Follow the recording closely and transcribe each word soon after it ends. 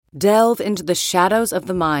Delve into the shadows of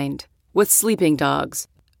the mind with Sleeping Dogs,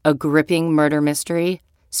 a gripping murder mystery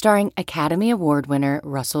starring Academy Award winner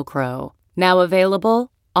Russell Crowe. Now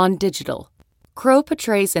available on digital. Crowe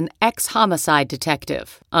portrays an ex-homicide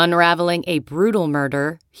detective unraveling a brutal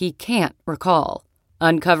murder he can't recall.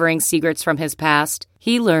 Uncovering secrets from his past,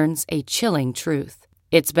 he learns a chilling truth.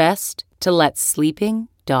 It's best to let sleeping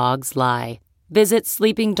dogs lie. Visit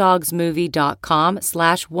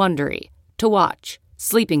sleepingdogsmovie.com/Wondery to watch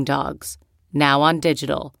Sleeping Dogs, now on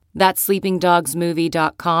digital. That's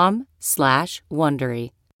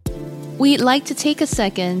sleepingdogsmovie.com/Wondery. We'd like to take a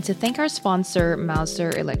second to thank our sponsor, Mouser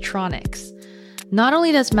Electronics. Not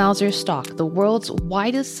only does Mouser stock the world's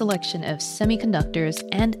widest selection of semiconductors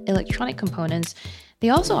and electronic components, they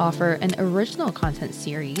also offer an original content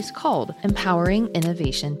series called Empowering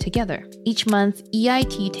Innovation Together. Each month,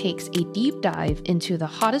 EIT takes a deep dive into the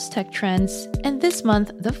hottest tech trends, and this month,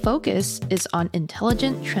 the focus is on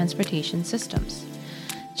intelligent transportation systems.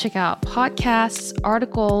 Check out podcasts,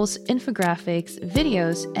 articles, infographics,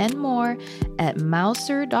 videos, and more at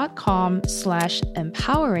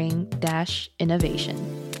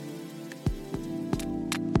mouser.com/empowering-innovation.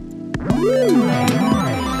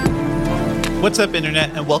 What's up,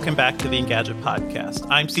 Internet, and welcome back to the Engadget Podcast.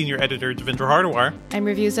 I'm Senior Editor Devindra Hardawar. I'm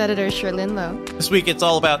Reviews Editor Sherlyn Lowe. This week, it's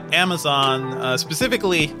all about Amazon,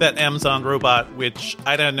 specifically that Amazon robot, which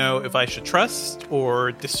I don't know if I should trust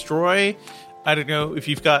or destroy. I don't know if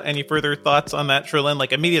you've got any further thoughts on that, Sherlyn,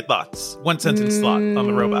 like immediate thoughts, one sentence thought on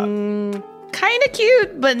the robot. Kind of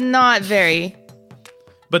cute, but not very.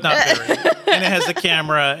 But not very. And it has a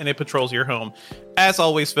camera and it patrols your home. As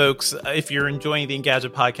always, folks, if you're enjoying the Engadget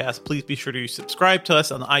Podcast, please be sure to subscribe to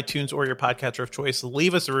us on iTunes or your podcatcher of choice.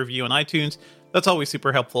 Leave us a review on iTunes. That's always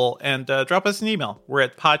super helpful. And drop us an email. We're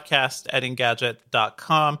at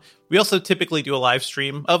podcast@engadget.com. We also typically do a live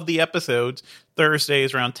stream of the episodes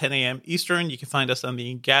Thursdays around 10 a.m. Eastern. You can find us on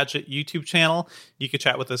the Engadget YouTube channel. You can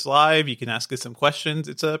chat with us live. You can ask us some questions.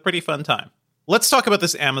 It's a pretty fun time. Let's talk about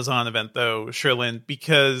this Amazon event, though, Sherlyn,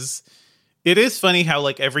 because it is funny how,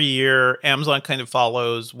 like, every year Amazon kind of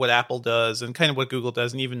follows what Apple does and kind of what Google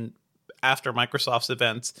does, and even after Microsoft's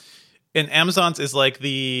events. And Amazon's is like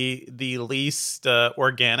the least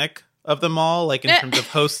organic of them all, like in terms of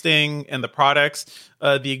hosting and the products.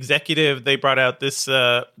 The executive they brought out this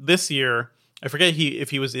year, I forget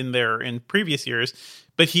if he was in there in previous years,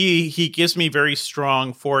 but he gives me very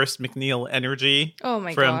strong Forrest McNeil energy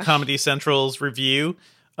from Comedy Central's review.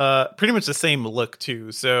 Pretty much the same look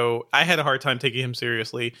too. So I had a hard time taking him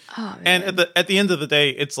seriously. Oh, and at the end of the day,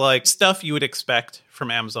 it's like stuff you would expect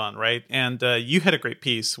from Amazon, right? And you had a great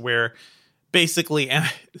piece where basically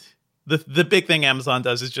the big thing Amazon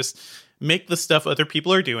does is just make the stuff other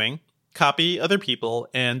people are doing, copy other people,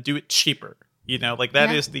 and do it cheaper. You know, like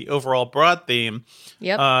that is the overall broad theme.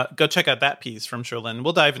 Yep. Go check out that piece from Sherlyn.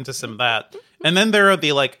 We'll dive into some of that. And then there are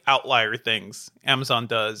the like outlier things Amazon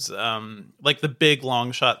does, like the big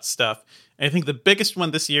long shot stuff. And I think the biggest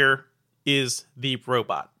one this year is the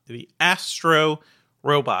robot, the Astro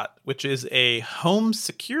robot, which is a home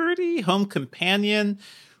companion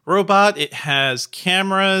robot. It has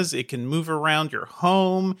cameras. It can move around your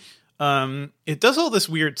home. It does all this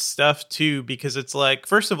weird stuff too, because it's like,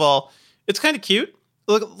 first of all, it's kind of cute.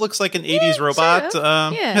 Looks like an 80s robot. Sort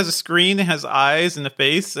of. Has a screen, it has eyes and a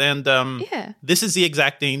face. And this is the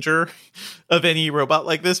exact danger of any robot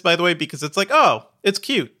like this, by the way, because it's like, oh, it's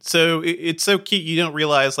cute. So it's so cute. You don't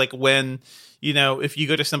realize, like, when, you know, if you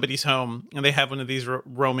go to somebody's home and they have one of these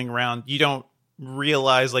roaming around, you don't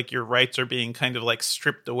realize, like, your rights are being kind of, like,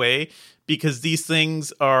 stripped away, because these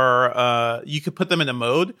things are, you could put them in a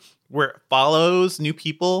mode where it follows new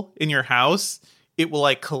people in your house. It will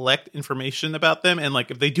like collect information about them, and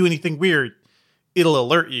like if they do anything weird, it'll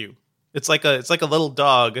alert you. It's like a little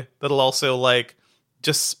dog that'll also like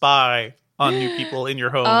just spy on new people in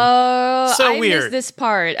your home. Oh, so I weird. missed this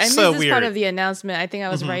part. I missed so this weird. part of the announcement. I think I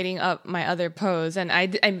was writing up my other post, and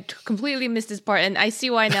I completely missed this part. And I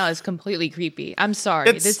see why now. It's completely creepy. I'm sorry.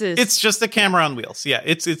 It's just a camera on wheels. Yeah,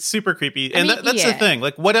 it's super creepy, and that's the thing.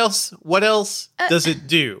 Like, what else does it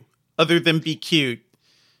do other than be cute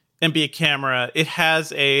and be a camera? It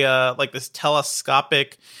has a like this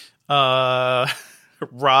telescopic rod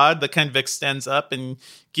that kind of extends up and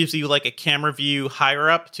gives you like a camera view higher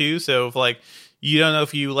up too. So if like you don't know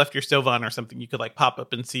if you left your stove on or something, you could like pop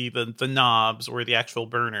up and see the knobs or the actual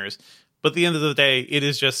burners. But at the end of the day, it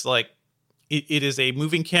is just like it is a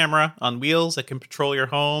moving camera on wheels that can patrol your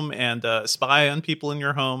home and spy on people in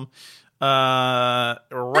your home. It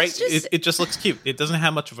just looks cute. It doesn't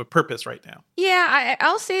have much of a purpose right now. Yeah,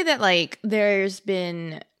 I'll say that like there's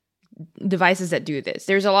been devices that do this.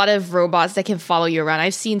 There's a lot of robots that can follow you around.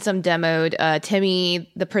 I've seen some demoed.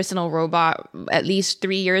 Timmy, the personal robot, at least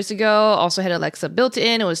 3 years ago, also had Alexa built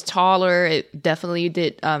in. It was taller. It definitely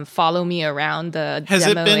did follow me around the Has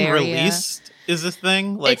demo it been area. released? Is this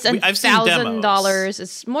thing like It's I've seen demos. $1,000.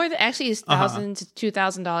 It's more than actually it's $1,000 to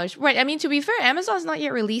 $2,000. Right. I mean, to be fair, Amazon's not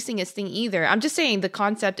yet releasing its thing either. I'm just saying the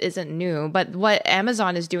concept isn't new. But what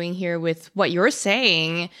Amazon is doing here with what you're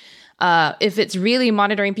saying, if it's really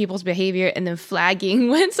monitoring people's behavior and then flagging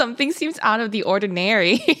when something seems out of the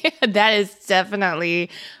ordinary, that is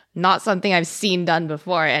definitely not something I've seen done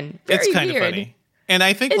before. And very it's kind weird. of funny. And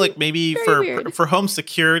I think It's like maybe very for home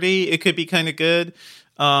security, it could be kind of good.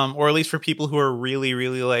 Or at least for people who are really,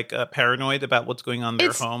 really like paranoid about what's going on in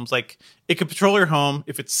their homes. Like it could patrol your home.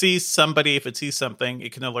 If it sees somebody, if it sees something,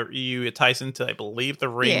 it can alert you. It ties into, I believe, the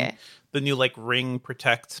Ring, the new like Ring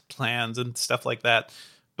Protect plans and stuff like that.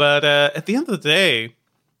 But at the end of the day,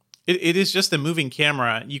 it is just a moving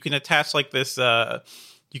camera. You can attach like this,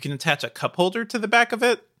 you can attach a cup holder to the back of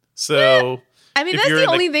it. So I mean, that's the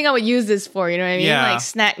only thing I would use this for. You know what I mean? Yeah. Like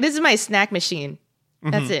snack. This is my snack machine.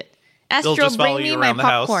 That's it. They'll Astro, just follow bring me you my around the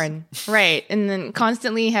house. popcorn. Right. And then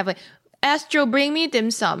constantly have like, Astro, bring me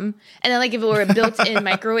dim sum. And then like if it were a built-in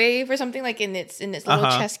microwave or something like in its little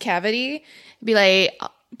chest cavity, it'd be like,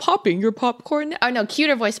 popping your popcorn. Oh no,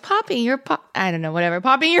 cuter voice. Popping your I don't know, whatever.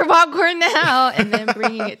 Popping your popcorn now and then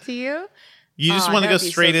bringing it to you. You just want to go that'd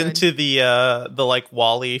be straight so good. into the like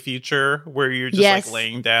Wall-E future where you're just like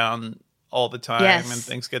laying down all the time and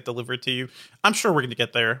things get delivered to you. I'm sure we're going to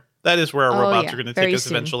get there. That is where our robots are going to take us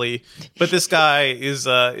eventually. But this guy is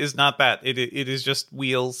not that. It is just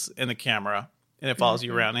wheels and a camera, and it follows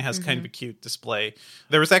you around. It has kind of a cute display.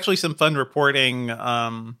 There was actually some fun reporting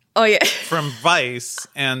from Vice,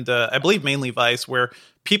 and I believe mainly Vice, where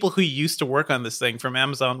people who used to work on this thing from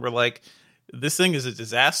Amazon were like, this thing is a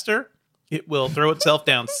disaster. It will throw itself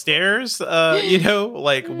downstairs,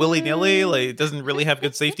 like willy-nilly. Like, it doesn't really have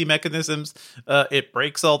good safety mechanisms. It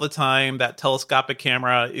breaks all the time. That telescopic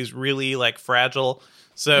camera is really, like, fragile.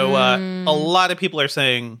 So a lot of people are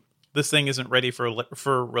saying this thing isn't ready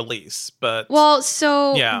for release. But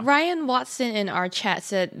Ryan Watson in our chat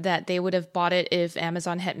said that they would have bought it if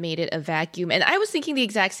Amazon had made it a vacuum. And I was thinking the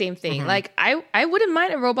exact same thing. Like, I wouldn't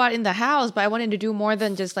mind a robot in the house, but I wanted to do more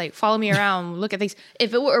than just like follow me around, look at things.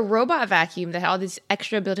 If it were a robot vacuum that had all these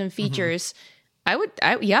extra built-in features, I'd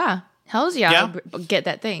get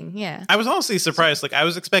that thing. Yeah. I was honestly surprised. Like, I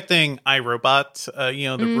was expecting iRobot,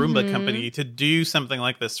 the Roomba company, to do something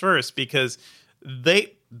like this first, because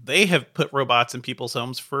they have put robots in people's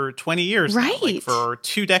homes for 20 years now, like for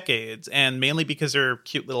 2 decades, and mainly because they're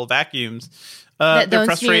cute little vacuums. That they're don't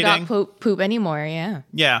frustrating. Smear poop anymore, yeah.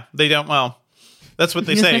 Yeah, they don't. Well, that's what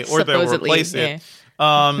they say, or they'll replace it.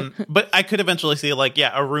 But I could eventually see, like,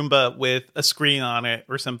 a Roomba with a screen on it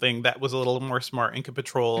or something that was a little more smart and could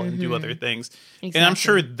patrol and do other things. Exactly. And I'm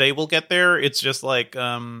sure they will get there. It's just like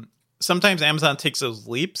sometimes Amazon takes those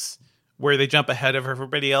leaps where they jump ahead of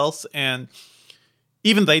everybody else, and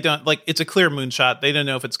even they don't, like, it's a clear moonshot. They don't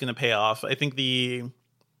know if it's going to pay off. I think the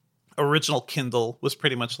original Kindle was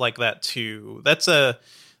pretty much like that too. That's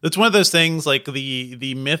one of those things, like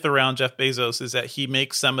the myth around Jeff Bezos is that he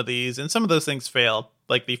makes some of these, and some of those things fail,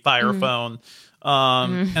 like the Fire Phone,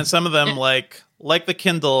 and some of them like the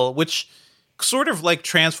Kindle, which sort of like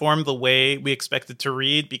transformed the way we expected to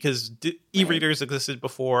read, because e-readers existed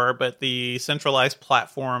before, but the centralized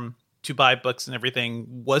platform to buy books and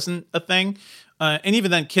everything wasn't a thing. And even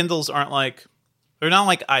then, Kindles they're not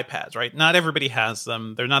like iPads, right? Not everybody has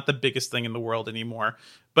them. They're not the biggest thing in the world anymore.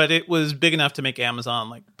 But it was big enough to make Amazon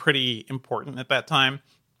like pretty important at that time.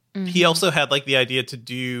 He also had like the idea to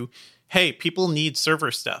do, hey, people need server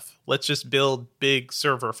stuff. Let's just build big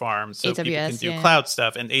server farms so people can do cloud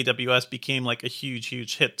stuff. And AWS became like a huge,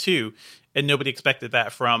 huge hit too. And nobody expected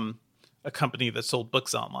that from a company that sold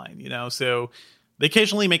books online, So they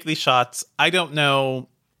occasionally make these shots. I don't know.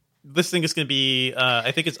 This thing is going to be,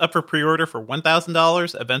 I think it's up for pre-order for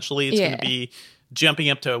 $1,000. Eventually, it's going to be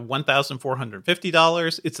jumping up to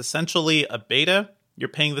 $1,450. It's essentially a beta. You're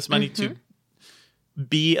paying this money to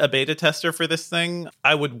be a beta tester for this thing.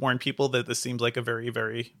 I would warn people that this seems like a very,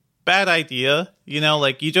 very bad idea.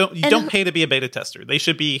 Like you don't pay to be a beta tester. They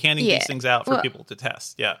should be handing these things out for people to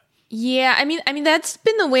test. Yeah. Yeah, I mean that's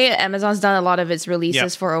been the way Amazon's done a lot of its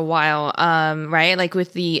releases for a while, right? Like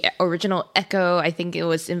with the original Echo, I think it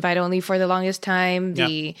was invite only for the longest time.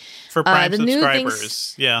 For Prime the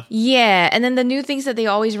subscribers, yeah, and then the new things that they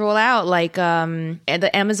always roll out, like the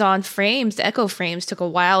Amazon frames, the Echo frames, took a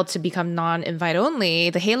while to become non-invite only.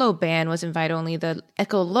 The Halo Band was invite only. The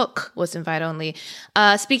Echo Look was invite only.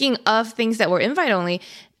 Speaking of things that were invite only,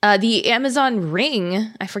 The Amazon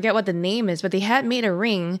Ring, I forget what the name is, but they had made a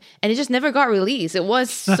ring and it just never got released. It was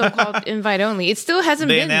so-called invite only. It still hasn't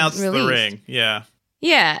been released. They announced the ring, yeah.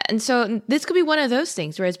 Yeah, and so this could be one of those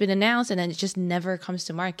things where it's been announced and then it just never comes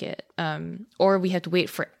to market. Or we have to wait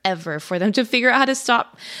forever for them to figure out how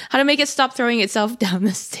to make it stop throwing itself down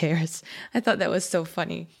the stairs. I thought that was so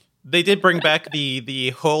funny. They did bring back the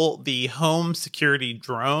home security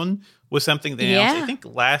drone, was something they announced, I think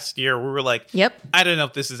last year. We were like, yep. I don't know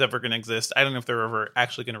if this is ever going to exist. I don't know if they're ever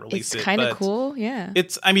actually going to release it. It's kind of cool, yeah.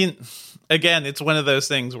 Again, it's one of those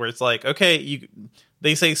things where it's like, okay,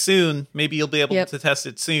 they say soon, maybe you'll be able to test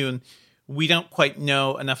it soon. We don't quite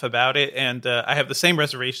know enough about it, and I have the same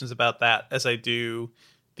reservations about that as I do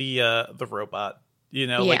the robot.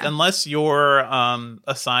 Like unless you're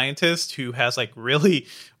a scientist who has like really,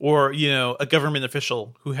 or a government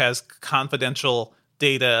official who has confidential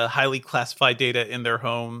data, highly classified data in their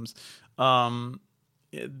homes,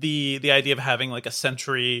 the idea of having like a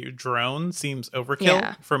Sentry drone seems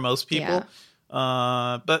overkill for most people.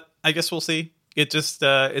 But I guess we'll see. It just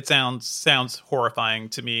it sounds horrifying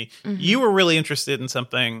to me. Mm-hmm. You were really interested in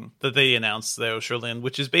something that they announced though, Cherlynn,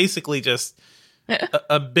 which is basically just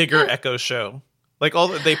a bigger Echo Show. Like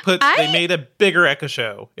they made a bigger Echo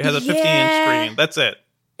Show. It has a 15-inch screen. That's it.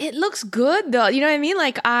 It looks good though. You know what I mean?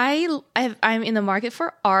 Like I'm in the market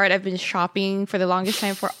for art. I've been shopping for the longest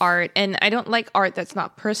time for art, and I don't like art that's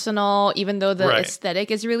not personal, even though the aesthetic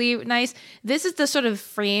is really nice. This is the sort of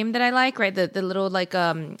frame that I like, right? The little like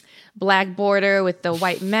black border with the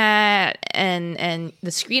white mat and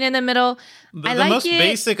the screen in the middle. The most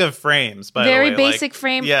basic of frames, by the way. Very basic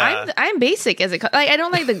frame. Yeah. I'm basic as it. Like I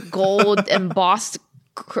don't like the gold embossed,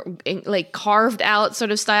 like carved out sort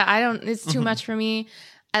of style. It's too much for me.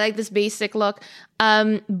 I like this basic look.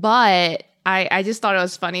 But I just thought it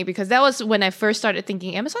was funny because that was when I first started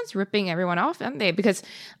thinking Amazon's ripping everyone off, aren't they? Because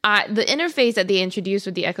the interface that they introduced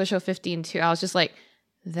with the Echo Show 15 too, I was just like,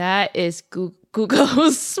 that is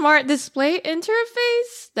Google's smart display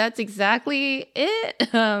interface. That's exactly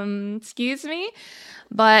it. Excuse me.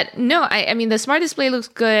 But no, I mean, the smart display looks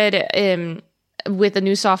good. With the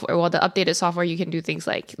new software, the updated software, you can do things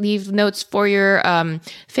like leave notes for your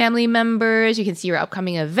family members. You can see your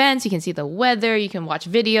upcoming events. You can see the weather. You can watch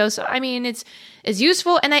videos. So, I mean, it's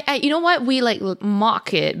useful. And I you know what? We like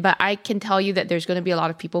mock it, but I can tell you that there's going to be a lot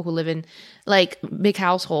of people who live in like big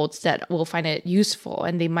households that will find it useful,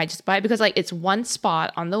 and they might just buy it because like it's one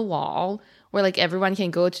spot on the wall where like everyone can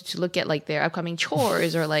go to look at like their upcoming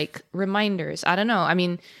chores or like reminders. I don't know. I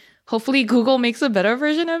mean, hopefully Google makes a better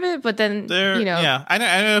version of it, but then, Yeah, I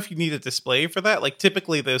don't know if you need a display for that. Like,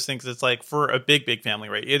 typically those things, it's like for a big family,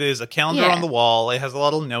 right? It is a calendar on the wall. It has a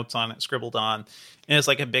lot of notes on it, scribbled on, and it's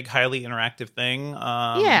like a big, highly interactive thing.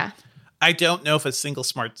 I don't know if a single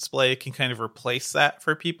smart display can kind of replace that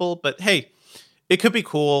for people, but hey, it could be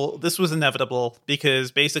cool. This was inevitable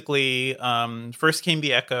because basically first came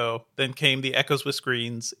the Echo, then came the Echoes with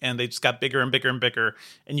screens, and they just got bigger and bigger and bigger.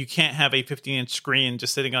 And you can't have a 15-inch screen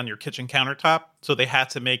just sitting on your kitchen countertop. So they had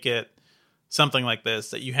to make it something like this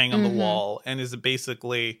that you hang on the wall and is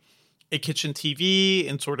basically a kitchen TV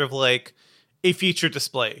and sort of like a feature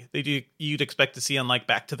display that you'd expect to see on like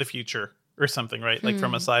Back to the Future or something, right? Like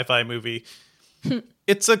from a sci-fi movie.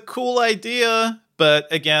 It's a cool idea,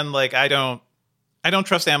 but again, like I don't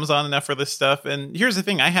trust Amazon enough for this stuff. And here's the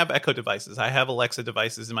thing. I have Echo devices. I have Alexa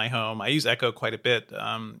devices in my home. I use Echo quite a bit.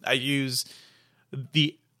 I use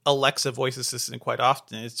the Alexa voice assistant quite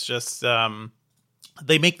often. It's just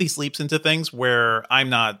they make these leaps into things where I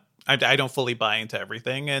don't fully buy into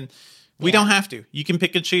everything. And we don't have to. You can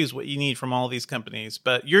pick and choose what you need from all these companies.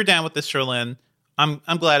 But you're down with this, Cherlynn.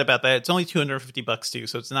 I'm glad about that. It's only $250 too,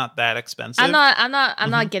 so it's not that expensive. I'm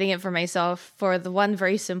not getting it for myself for the one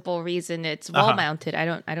very simple reason it's wall mounted. I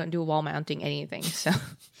don't do wall mounting anything, so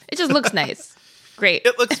it just looks nice. Great.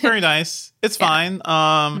 It looks very nice. It's fine.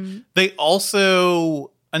 They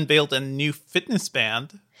also unveiled a new fitness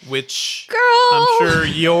band, which I'm sure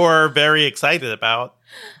you're very excited about.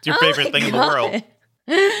 It's your favorite thing in the world.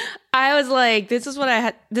 I was like, this is what I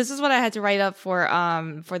had to write up for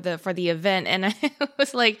the event, and I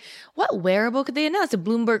was like, what wearable could they announce? The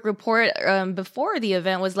Bloomberg report before the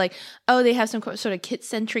event was like, oh, they have some sort of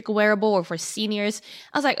kid-centric wearable or for seniors.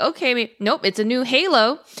 I was like, okay, nope, it's a new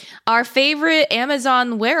Halo, our favorite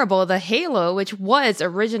Amazon wearable, the Halo, which was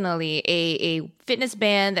originally a fitness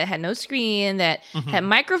band that had no screen, that had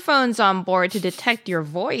microphones on board to detect your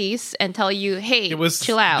voice and tell you, hey, it was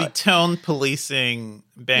chill out. The tone policing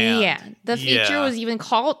band. Yeah, the feature was even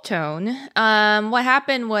called Tone. What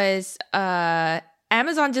happened was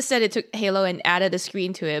Amazon just said it took Halo and added a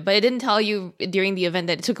screen to it, but it didn't tell you during the event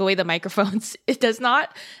that it took away the microphones. It does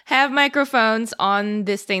not have microphones on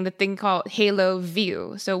this thing, the thing called Halo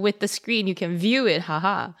View. So with the screen, you can view it,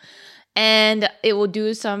 haha. And it will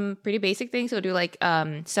do some pretty basic things. It'll do like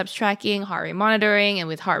steps tracking, heart rate monitoring, and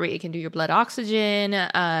with heart rate, it can do your blood oxygen.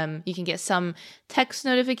 You can get some text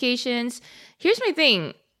notifications. Here's my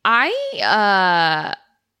thing. I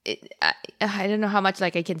don't know how much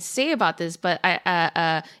like I can say about this, but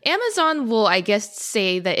Amazon will, I guess,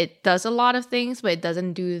 say that it does a lot of things, but it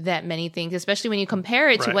doesn't do that many things, especially when you compare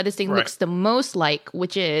it to what this thing looks the most like,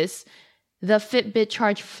 which is the Fitbit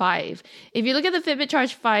Charge 5. If you look at the Fitbit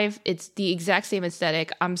Charge 5, it's the exact same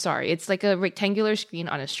aesthetic. I'm sorry. It's like a rectangular screen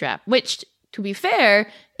on a strap, which, to be fair,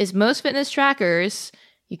 is most fitness trackers.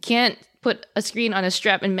 You can't put a screen on a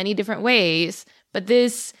strap in many different ways, but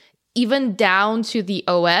this, even down to the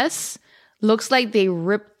OS, looks like they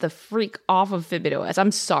ripped the freak off of Fitbit OS.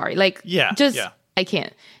 I'm sorry. Like, I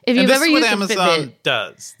can't. If you've ever used Amazon Fitbit,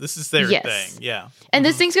 does. This is their thing. Yeah. And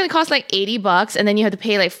this thing's going to cost like $80, and then you have to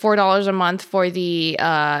pay like $4 a month for the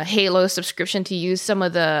Halo subscription to use some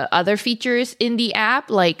of the other features in the app,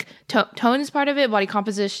 like tone is part of it, body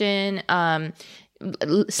composition,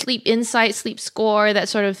 sleep insight, sleep score, that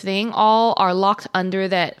sort of thing. All are locked under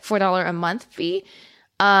that $4 a month fee.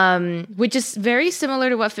 Which is very similar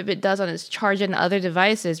to what Fitbit does on its Charge and other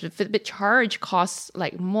devices, but Fitbit Charge costs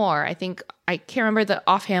like more. I can't remember the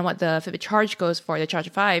offhand what the Fitbit Charge goes for, the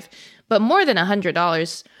Charge 5, but more than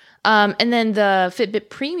 $100. And then the Fitbit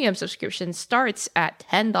Premium subscription starts at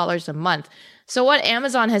 $10 a month. So what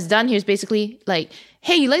Amazon has done here is basically like,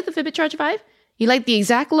 hey, you like the Fitbit Charge 5? You like the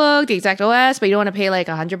exact look, the exact OS, but you don't want to pay like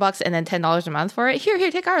 $100 and then $10 a month for it. Here,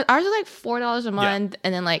 take ours. Ours is like $4 a month,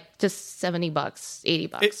 and then like just $70,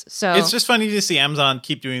 $80. So it's just funny to see Amazon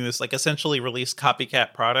keep doing this, like essentially release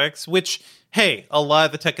copycat products. Which, hey, a lot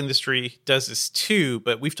of the tech industry does this too.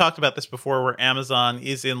 But we've talked about this before, where Amazon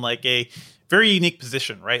is in like a very unique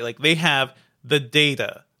position, right? Like they have the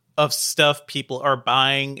data of stuff people are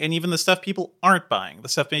buying, and even the stuff people aren't buying, the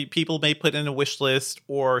stuff people may put in a wish list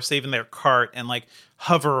or save in their cart and like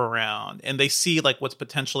hover around, and they see like what's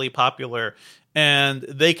potentially popular, and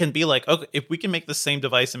they can be like, okay, if we can make the same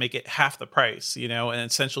device and make it half the price, you know, and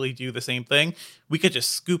essentially do the same thing, we could just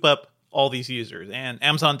scoop up all these users. And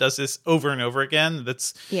Amazon does this over and over again.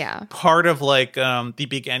 That's part of like the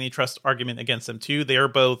big antitrust argument against them too. They are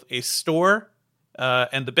both a store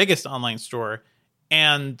and the biggest online store,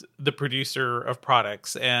 and the producer of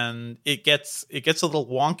products, and it gets a little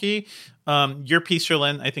wonky. Your piece,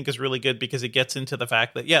 Cherlynn, I think is really good because it gets into the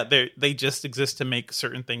fact that they just exist to make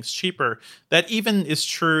certain things cheaper. That even is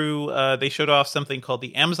true. They showed off something called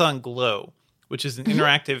the Amazon Glow, which is an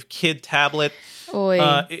interactive kid tablet.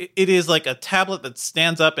 It is like a tablet that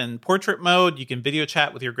stands up in portrait mode. You can video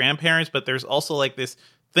chat with your grandparents, but there's also like this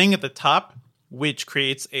thing at the top which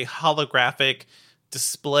creates a holographic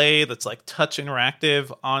display that's like touch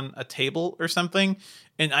interactive on a table or something.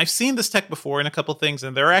 And I've seen this tech before in a couple things,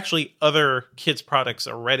 and there are actually other kids products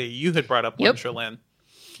already. You had brought up one, Cherlynn.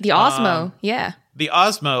 The Osmo, the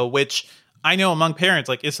Osmo, which I know among parents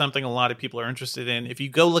like is something a lot of people are interested in. If you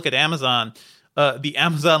go look at Amazon, the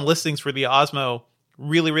Amazon listings for the Osmo,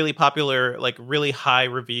 really, really popular, like really high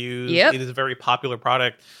reviews. It is a very popular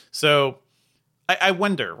product. So I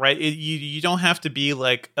wonder, right? You don't have to be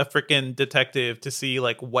like a freaking detective to see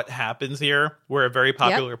like what happens here, where a very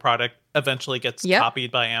popular product eventually gets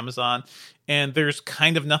copied by Amazon, and there's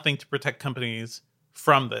kind of nothing to protect companies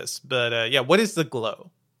from this. But what is the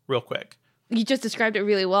Glow, real quick? You just described it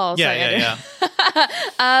really well. Yeah.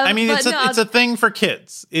 I mean, it's a thing for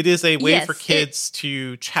kids. It is a way for kids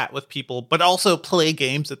to chat with people, but also play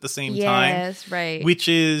games at the same time. Yes, right. Which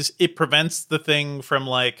is, it prevents the thing from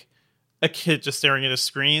like a kid just staring at a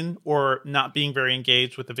screen or not being very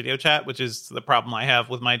engaged with the video chat, which is the problem I have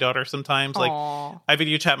with my daughter sometimes. Like, I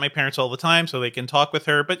video chat my parents all the time so they can talk with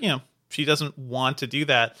her, but, you know, she doesn't want to do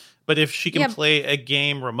that. But if she can play a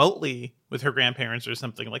game remotely with her grandparents or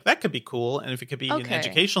something, like that could be cool. And if it could be an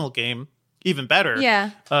educational game, even better.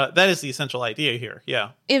 That is the essential idea here.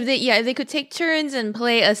 If they could take turns and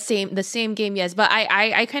play the same game, yes. But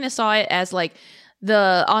I kind of saw it as like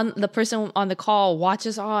the person on the call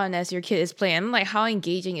watches on as your kid is playing. I'm like, how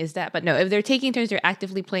engaging is that? But no, if they're taking turns, they're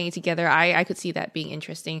actively playing together, I could see that being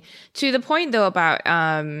interesting. To the point though about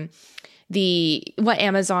what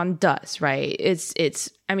Amazon does, right?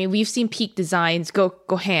 It's I mean, we've seen Peak Designs go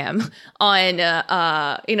ham on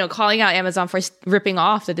calling out Amazon for ripping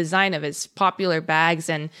off the design of its popular bags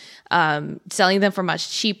and selling them for much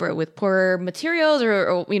cheaper with poorer materials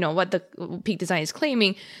or what the Peak Design is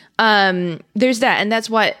claiming. There's that, and that's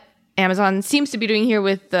what Amazon seems to be doing here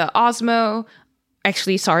with the Osmo.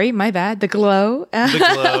 Actually, sorry, my bad. The Glow,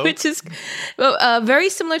 which is very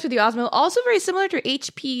similar to the Osmo. Also very similar to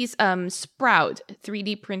HP's Sprout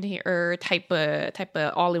 3D printer type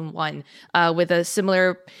of all-in-one with a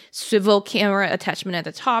similar swivel camera attachment at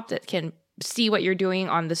the top that can see what you're doing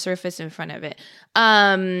on the surface in front of it.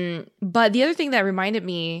 But the other thing that reminded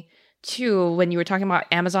me too, when you were talking about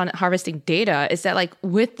Amazon harvesting data, is that like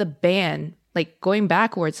with the band, like going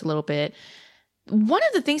backwards a little bit, one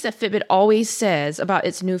of the things that Fitbit always says about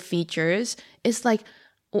its new features is like,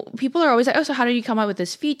 people are always like, oh, so how did you come up with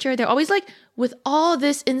this feature? They're always like, with all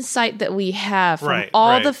this insight that we have from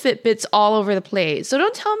all the Fitbits all over the place. So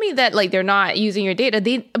don't tell me that like they're not using your data.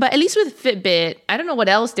 But at least with Fitbit, I don't know what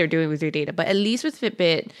else they're doing with your data, but at least with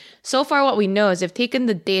Fitbit, so far what we know is they've taken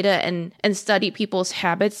the data and studied people's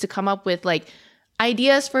habits to come up with like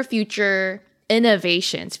ideas for future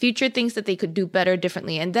innovations, future things that they could do better,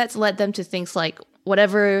 differently. And that's led them to things like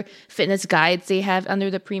whatever fitness guides they have under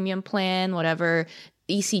the premium plan, whatever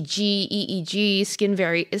ECG, EEG,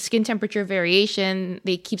 skin temperature variation.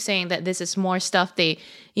 They keep saying that this is more stuff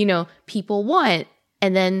people want.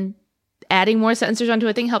 And then adding more sensors onto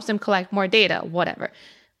a thing helps them collect more data, whatever.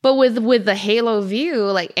 But with the Halo View,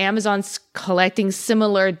 like Amazon's collecting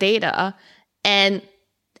similar data, and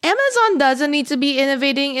Amazon doesn't need to be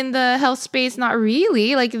innovating in the health space, not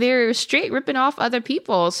really. Like they're straight ripping off other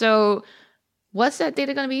people. So what's that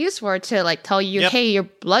data going to be used for? To like tell you, hey, your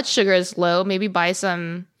blood sugar is low. Maybe buy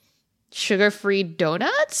some sugar-free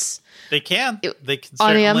donuts. They can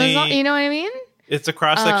on Amazon. You know what I mean? It's a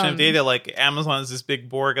cross section of data. Like Amazon is this big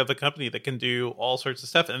Borg of the company that can do all sorts of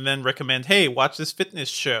stuff, and then recommend, hey, watch this fitness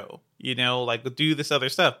show. Like do this other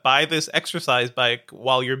stuff. Buy this exercise bike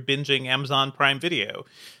while you're binging Amazon Prime Video.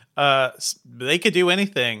 They could do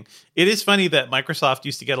anything. It is funny that Microsoft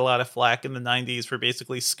used to get a lot of flack in the 90s for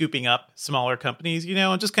basically scooping up smaller companies,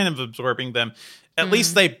 and just kind of absorbing them. At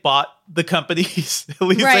least they bought the companies. At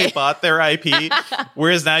least they bought their IP.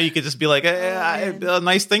 Whereas now you could just be like, a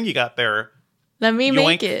nice thing you got there. Let me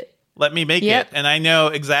make it. Let me make it. And I know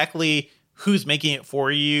exactly who's making it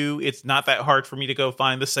for you. It's not that hard for me to go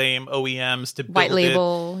find the same OEMs to build white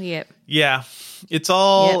label. Yeah. It's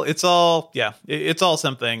all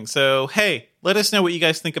something. So, hey, let us know what you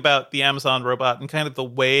guys think about the Amazon robot and kind of the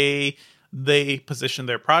way they position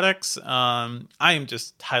their products. I am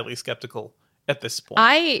just highly skeptical at this point.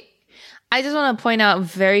 I just want to point out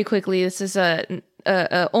very quickly, this is a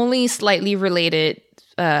only slightly related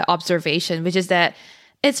observation, which is that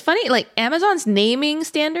it's funny, like Amazon's naming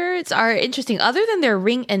standards are interesting. Other than their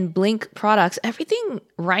Ring and Blink products, everything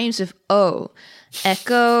rhymes with O.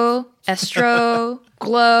 Echo, Estro,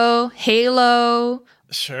 Glow, Halo.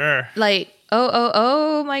 Sure. Like,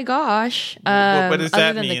 oh my gosh. What does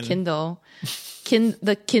that mean? Other than the Kindle.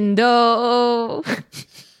 The Kindle.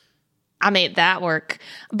 I made that work.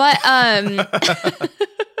 But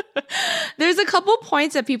there's a couple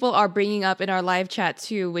points that people are bringing up in our live chat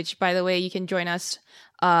too, which, by the way, you can join us,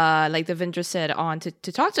 like Devendra said, on to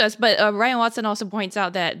talk to us. But Ryan Watson also points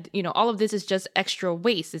out that, all of this is just extra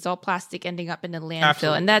waste. It's all plastic ending up in the landfill.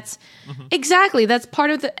 Absolutely. And that's exactly, that's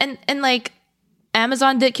part of the, and like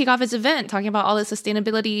Amazon did kick off its event talking about all the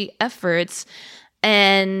sustainability efforts.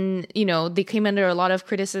 And, they came under a lot of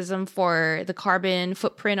criticism for the carbon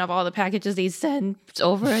footprint of all the packages they send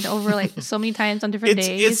over and over, like so many times on different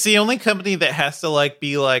days. It's the only company that has to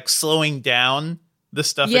be slowing down the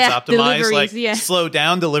stuff it's optimized, slow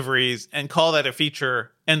down deliveries and call that a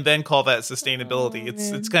feature and then call that sustainability.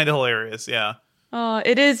 It's kind of hilarious. Yeah. Oh,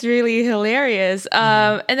 it is really hilarious.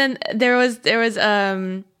 And then there was,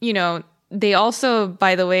 they also,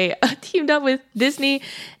 by the way, teamed up with Disney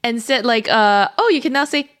and said you can now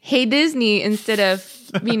say, "Hey Disney" instead of,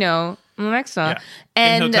 Alexa. Yeah.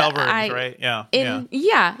 And in hotel rooms, right? Yeah.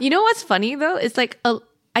 Yeah. You know what's funny though? It's like,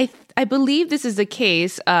 I believe this is the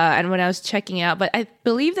case. And when I was checking out, but I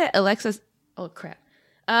believe that Alexa's, oh crap.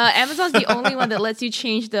 Amazon's the only one that lets you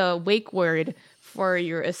change the wake word for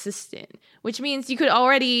your assistant, which means you could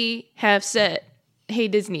already have set "Hey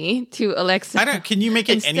Disney" to Alexa. Can you make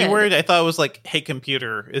it any word? I thought it was like "Hey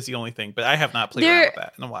computer" is the only thing, but I have not played around with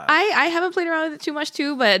that in a while. I haven't played around with it too much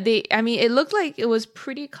too, but it looked like it was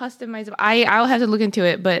pretty customizable. I'll have to look into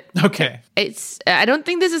it, but okay. I don't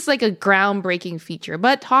think this is like a groundbreaking feature.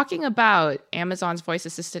 But talking about Amazon's voice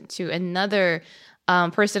assistant too, another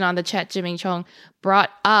person on the chat, Jiming Chong,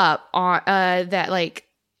 brought up that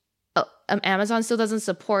Amazon still doesn't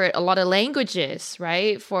support a lot of languages,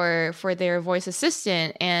 right, for their voice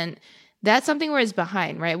assistant, and that's something where it's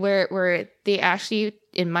behind, right, where they actually,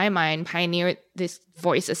 in my mind, pioneered this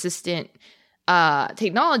voice assistant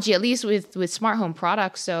technology, at least with smart home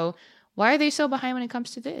products. So Why are they so behind when it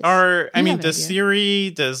comes to this? Does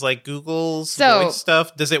Siri, does like Google's voice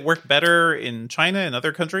stuff, does it work better in China and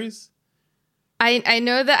other countries? I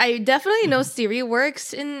know that I definitely know Siri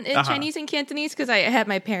works in Chinese and Cantonese because I had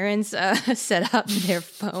my parents set up their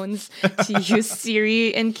phones to use Siri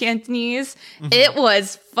in Cantonese. It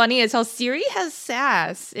was funny as hell. Siri has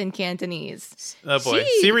sass in Cantonese. Oh boy,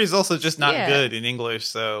 Siri's also just not good in English,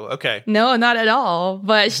 so okay. No, not at all.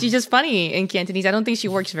 But she's just funny in Cantonese. I don't think she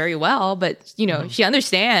works very well, but she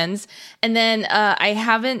understands. And then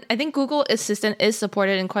I think Google Assistant is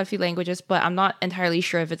supported in quite a few languages, but I'm not entirely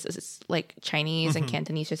sure if it's like Chinese and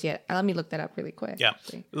Cantonese just yet. Let me look that up really quick. Yeah.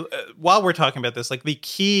 While we're talking about this, like the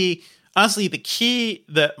key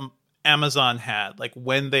that Amazon had, like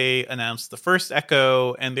when they announced the first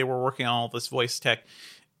Echo and they were working on all this voice tech,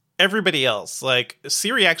 everybody else, like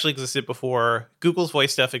Siri actually existed before, Google's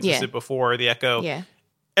voice stuff existed before the Echo. Yeah.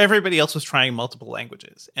 Everybody else was trying multiple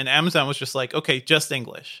languages. And Amazon was just like, okay, just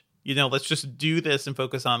English. Let's just do this and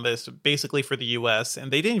focus on this basically for the US. And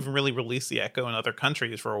they didn't even really release the Echo in other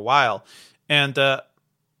countries for a while. And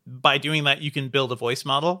by doing that, you can build a voice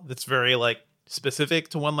model that's very like specific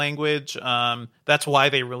to one language. That's why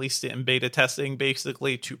they released it in beta testing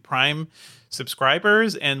basically to Prime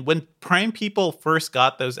subscribers. And when Prime people first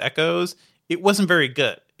got those Echoes, it wasn't very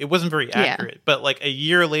good. It wasn't very accurate. But like a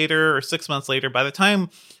year later or 6 months later, by the time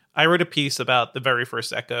I wrote a piece about the very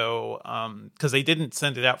first Echo, because they didn't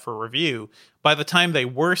send it out for review. By the time they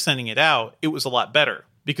were sending it out, it was a lot better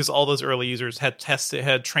because all those early users had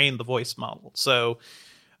trained the voice model. So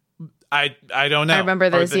I don't know. I remember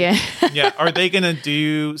this, yeah. Are they going to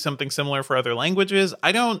do something similar for other languages?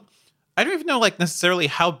 I don't even know like necessarily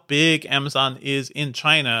how big Amazon is in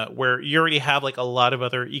China, where you already have like a lot of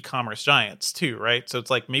other e-commerce giants too, right? So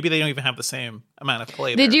it's like maybe they don't even have the same amount of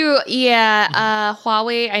play. They do, yeah.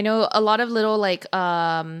 Huawei, I know a lot of little like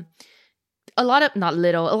a lot of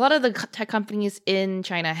the tech companies in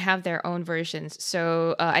China have their own versions.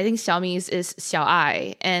 So I think Xiaomi's is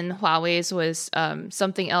Xiaoai and Huawei's was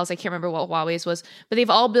something else. I can't remember what Huawei's was, but they've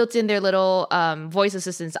all built in their little voice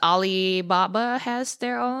assistants. Alibaba has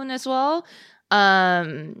their own as well.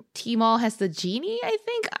 Tmall has the Genie, I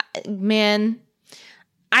think. Man,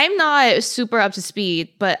 I'm not super up to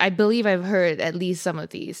speed, but I believe I've heard at least some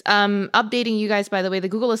of these. Updating you guys, by the way, the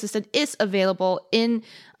Google Assistant is available in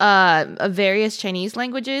various Chinese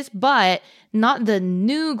languages, but not the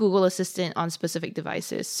new Google Assistant on specific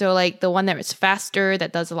devices. So like the one that is faster,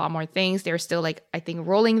 that does a lot more things, they're still like, I think,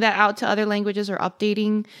 rolling that out to other languages or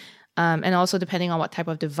updating. And also depending on what type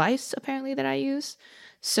of device apparently that I use.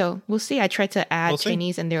 So we'll see. I tried to add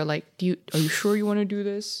Chinese and they're like, are you sure you want to do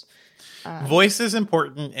this? Voice is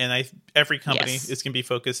important, and every company is going to be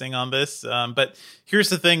focusing on this. But here's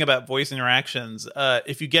the thing about voice interactions.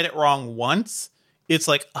 If you get it wrong once, it's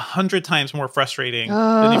like 100 times more frustrating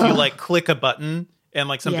than if you like click a button and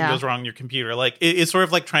like something goes wrong in your computer. Like it's sort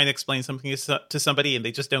of like trying to explain something to somebody and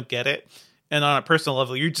they just don't get it. And on a personal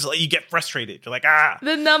level, you're just like, you get frustrated. You're like,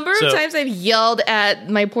 The number of times I've yelled at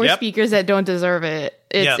my poor speakers that don't deserve it,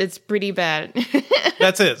 it's pretty bad.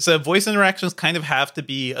 That's it. So voice interactions kind of have to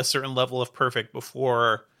be a certain level of perfect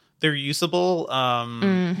before they're usable.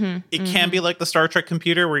 It can be like the Star Trek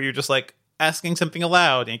computer where you're just like asking something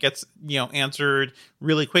aloud and it gets, answered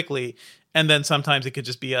really quickly. And then sometimes it could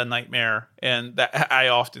just be a nightmare. And that I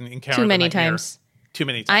often encounter too many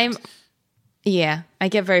times. Yeah, I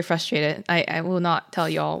get very frustrated. I will not tell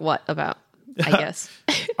y'all what about, I guess.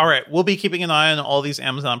 All right, we'll be keeping an eye on all these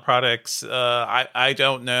Amazon products. I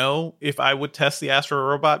don't know if I would test the Astro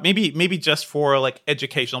Robot. Maybe just for like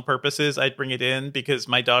educational purposes, I'd bring it in because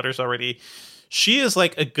my daughter's she is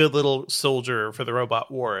like a good little soldier for the robot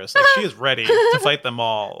wars. Like she is ready to fight them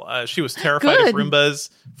all. She was terrified of Roombas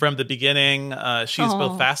from the beginning. She's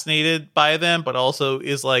both fascinated by them, but also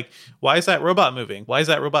is like, why is that robot moving? Why is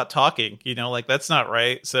that robot talking? Like that's not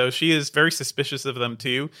right. So she is very suspicious of them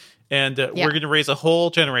too. And we're going to raise a whole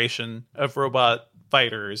generation of robot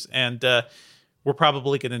fighters, and we're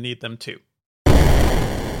probably going to need them too.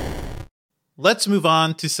 Let's move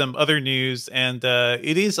on to some other news, and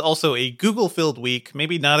it is also a Google-filled week.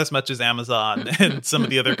 Maybe not as much as Amazon and some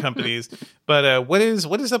of the other companies, but what is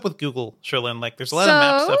up with Google, Cherlynn? Like, there's a lot of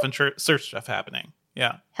map stuff and search stuff happening.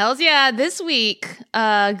 Yeah. Hells yeah! This week,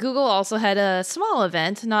 Google also had a small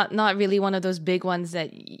event, not really one of those big ones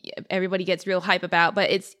that everybody gets real hype about,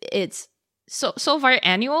 but it's so far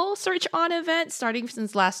annual Search On event starting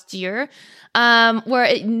since last year, where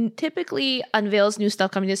it typically unveils new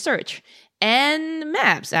stuff coming to search. And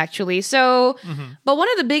maps, actually. So, but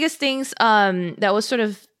one of the biggest things that was sort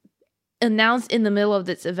of announced in the middle of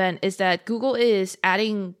this event is that Google is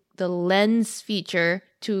adding the Lens feature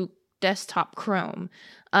to desktop Chrome.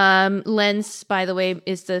 Lens, by the way,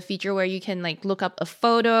 is the feature where you can like look up a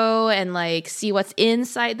photo and like see what's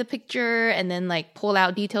inside the picture and then like pull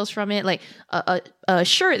out details from it. Like a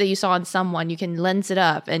shirt that you saw on someone, you can lens it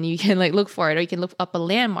up and you can like look for it, or you can look up a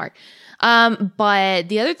landmark. But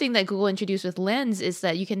the other thing that Google introduced with Lens is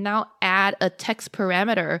that you can now add a text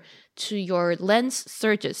parameter to your Lens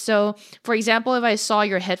searches. So, for example, if I saw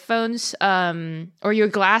your headphones or your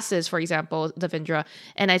glasses, for example, Devendra,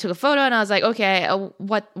 and I took a photo and I was like, okay,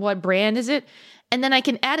 what brand is it? And then I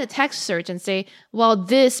can add a text search and say, well,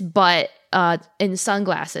 this but in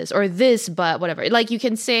sunglasses, or this but whatever. Like you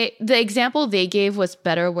can say, the example they gave was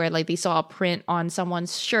better, where like they saw a print on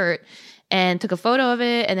someone's shirt and took a photo of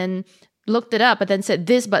it and then looked it up, but then said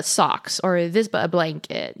this but socks, or this but a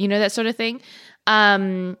blanket, you know, that sort of thing.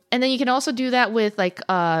 And then you can also do that with like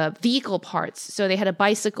vehicle parts. So they had a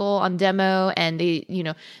bicycle on demo and they, you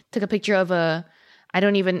know, took a picture of I'm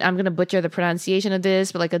going to butcher the pronunciation of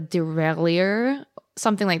this, but like a derailleur,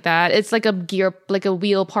 something like that. It's like a gear, like a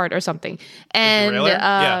wheel part or something. And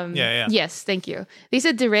yeah. Yes, thank you. They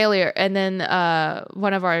said derailleur, and then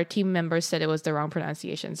one of our team members said it was the wrong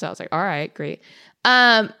pronunciation. So I was like, all right, great.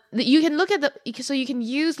 You can look at so you can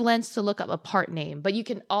use Lens to look up a part name, but you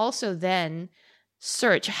can also then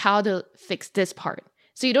search how to fix this part.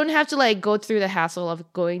 So you don't have to like go through the hassle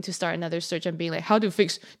of going to start another search and being like, how to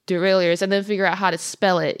fix derailleurs, and then figure out how to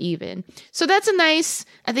spell it even. So that's a nice,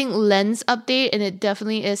 I think, Lens update, and it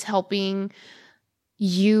definitely is helping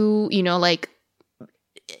you, like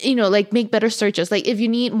make better searches. Like if you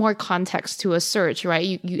need more context to a search,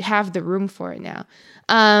 right? You have the room for it now.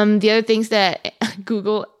 The other things that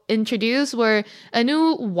Google introduced were a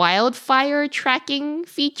new wildfire tracking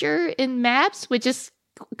feature in Maps, which is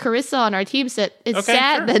Carissa on our team said it's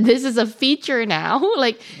sad that this is a feature now.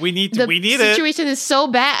 Like we need it. The situation is so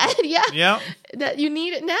bad. Yeah. That you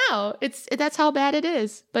need it now. That's how bad it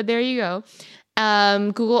is. But there you go.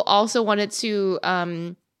 Google also wanted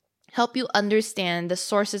to help you understand the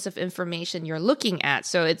sources of information you're looking at.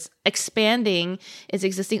 So it's expanding its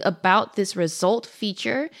existing about this result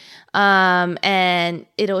feature. And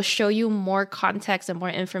it'll show you more context and more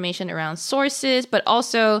information around sources. But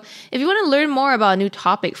also, if you want to learn more about a new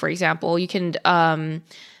topic, for example, you can,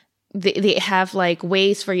 they have like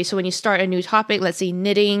ways for you. So when you start a new topic, let's say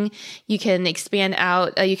knitting, you can expand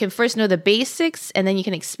out. You can first know the basics, and then you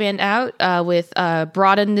can expand out with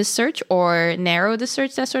broaden the search or narrow the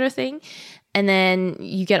search, that sort of thing. And then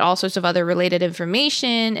you get all sorts of other related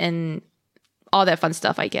information and all that fun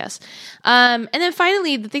stuff, I guess. And then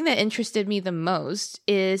finally, the thing that interested me the most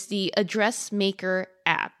is the Address Maker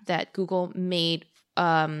app that Google made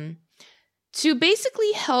to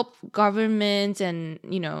basically help government and,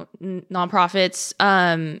 nonprofits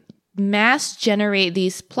mass generate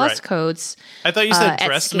these plus codes. I thought you said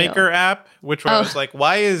Dressmaker app, which I was like,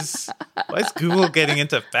 why is Google getting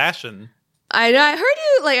into fashion? I know. I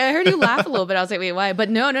heard you laugh a little bit. I was like, wait, why? But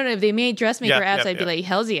no. If they made Dressmaker apps, I'd be like,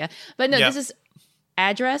 hell's yeah. But no, this is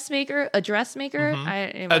Address Maker.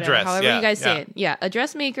 Mm-hmm. However you guys say it. Yeah,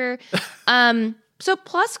 Address Maker. So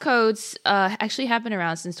plus codes actually have been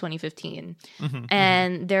around since 2015. Mm-hmm,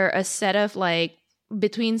 and they're a set of like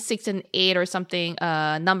between 6 and 8 or something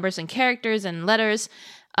numbers and characters and letters.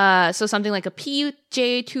 So something like a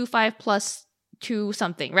PJ25 plus 2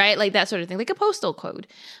 something, right? Like that sort of thing, like a postal code.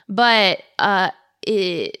 But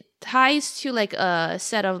it ties to like a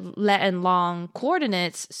set of Latin long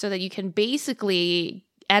coordinates so that you can basically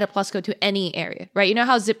add a plus code to any area, right? You know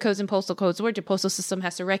how zip codes and postal codes work? The postal system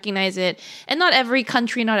has to recognize it. And not every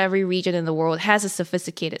country, not every region in the world has a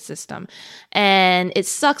sophisticated system. And it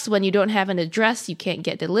sucks when you don't have an address. You can't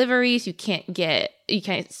get deliveries. You can't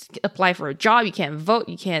apply for a job. You can't vote.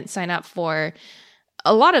 You can't sign up for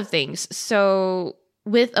a lot of things. So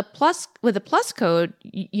with a plus code,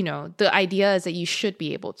 the idea is that you should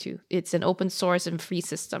be able to. It's an open source and free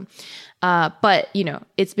system. But,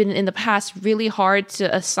 it's been in the past really hard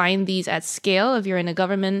to assign these at scale. If you're in a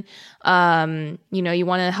government, you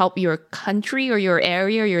want to help your country or your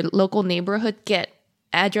area or your local neighborhood get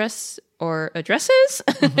addresses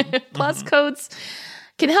plus codes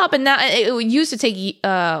can help. And now it used to take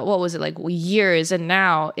years, and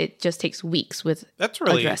now it just takes weeks with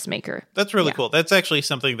Address Maker. That's really cool. That's actually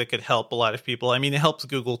something that could help a lot of people. I mean, it helps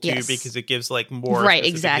Google too, because it gives like more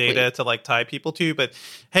specific data to like tie people to. But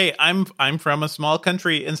hey, I'm from a small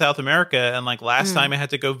country in South America, and like last time I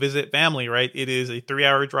had to go visit family, right? It is a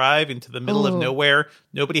 3-hour drive into the middle of nowhere.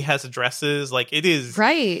 Nobody has addresses. Like it is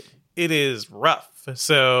it is rough.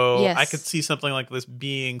 So I could see something like this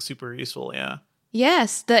being super useful. Yeah.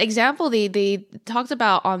 Yes, the example they talked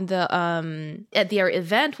about on the at their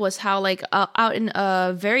event was how like out in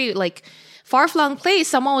a very like far-flung place,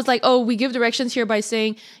 someone was like, "Oh, we give directions here by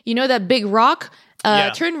saying, you know that big rock,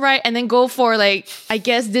 turn right and then go for like I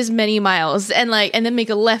guess this many miles and then make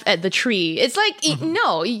a left at the tree." It's like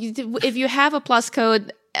no, if you have a plus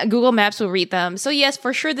code, Google Maps will read them. So yes,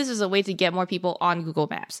 for sure, this is a way to get more people on Google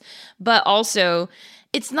Maps, but also,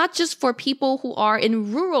 it's not just for people who are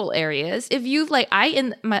in rural areas. If you've like,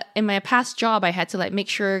 in my past job, I had to like make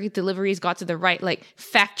sure deliveries got to the right like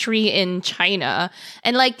factory in China,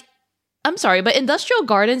 and like, I'm sorry, but industrial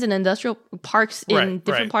gardens and industrial parks in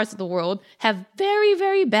different parts of the world have very,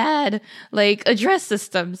 very bad like address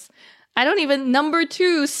systems. I don't even number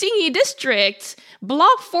 2 Xinyi district,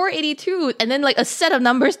 block 482, and then like a set of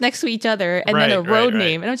numbers next to each other, and then a road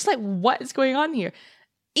name, and I'm just like, what is going on here?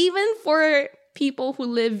 Even for people who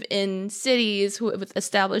live in cities who with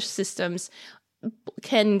established systems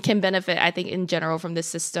can benefit, I think, in general from this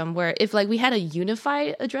system, where if like we had a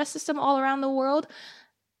unified address system all around the world,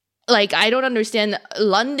 like I don't understand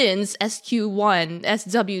London's SQ1,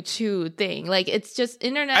 SW2 thing. Like it's just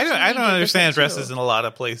international. I don't understand addresses in a lot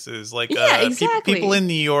of places. Like exactly. People in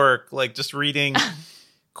New York, like just reading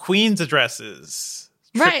Queens addresses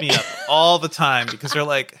trip me up all the time because they're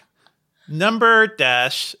like, number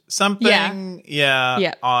dash something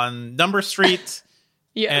on number street.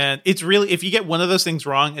 And it's really, if you get one of those things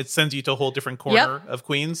wrong, it sends you to a whole different corner of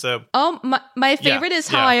Queens. So my favorite is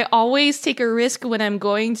how I always take a risk when I'm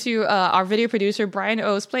going to our video producer Brian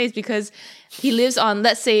O's place, because he lives on,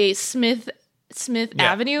 let's say, Smith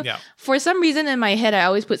Avenue. For some reason in my head I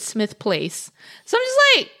always put Smith Place, so I'm just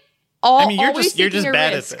like, you're just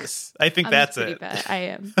bad at this. I think that's it. Bad. I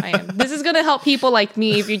am. This is going to help people like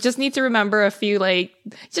me. If you just need to remember a few, like,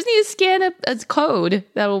 just need to scan a code,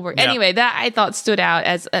 that will work. Anyway, that I thought stood out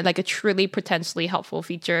as like a truly potentially helpful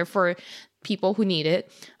feature for people who need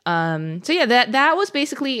it. So yeah, that was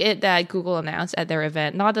basically it that Google announced at their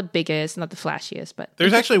event. Not the biggest, not the flashiest, but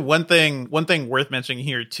there's actually one thing worth mentioning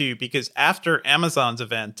here too, because after Amazon's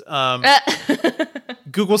event,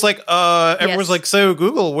 Google's like, everyone's like, so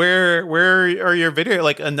Google, where are your video,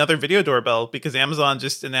 like another video doorbell? Because Amazon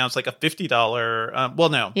just announced like a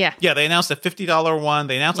 $50, they announced a $50 one.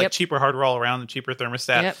 They announced like cheaper hardware all around and cheaper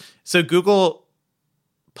thermostat. So Google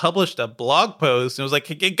published a blog post and was like,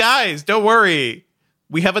 hey guys, don't worry.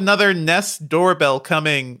 We have another Nest doorbell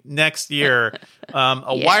coming next year.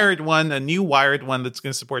 Wired one, a new wired one that's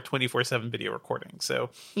going to support 24/7 video recording. So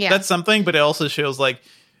that's something, but it also shows like,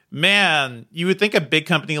 man, you would think a big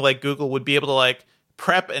company like Google would be able to like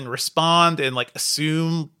prep and respond and like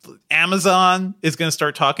assume Amazon is going to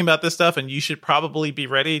start talking about this stuff, and you should probably be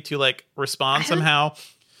ready to like respond somehow.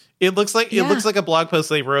 It looks like a blog post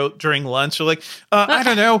they wrote during lunch. They're like, I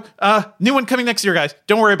don't know, new one coming next year, guys.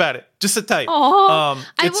 Don't worry about it. Just sit tight.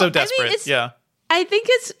 It's so desperate. I think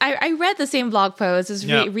I read the same blog post. It's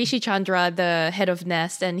Rishi Chandra, the head of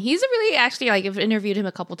Nest, and he's a really, actually, like, I've interviewed him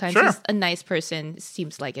a couple times. Sure. He's a nice person,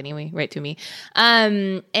 seems like, anyway, right to me.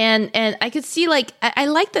 And I could see, like, I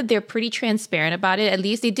like that they're pretty transparent about it. At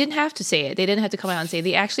least they didn't have to say it. They didn't have to come out and say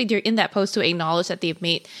it. They're in that post to acknowledge that they've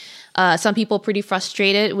made some people pretty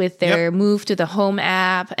frustrated with their move to the Home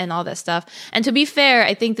app and all that stuff. And to be fair,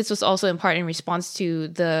 I think this was also in part in response to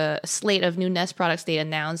the slate of new Nest products they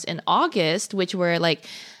announced in August, which were like,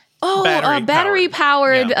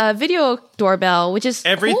 battery-powered video doorbell, which is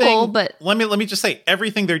cool, but let me just say,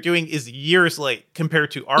 everything they're doing is years late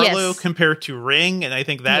compared to Arlo, compared to Ring, and I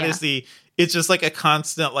think that is it's just like a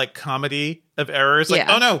constant like comedy of errors. Like,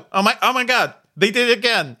 oh no, oh my god, they did it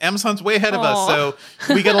again. Amazon's way ahead of us, so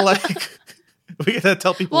we gotta we gotta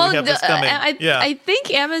tell people we have this coming. I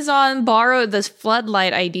think Amazon borrowed this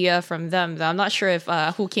floodlight idea from them, though. I'm not sure if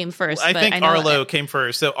who came first. I think Arlo came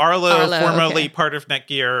first. So Arlo formerly part of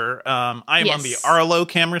Netgear. I'm on the Arlo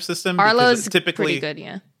camera system. Arlo's typically pretty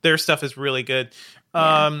good, their stuff is really good.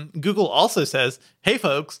 Google also says, hey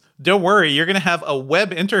folks, don't worry, you're gonna have a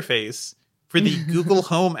web interface for the Google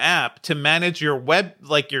Home app to manage your web,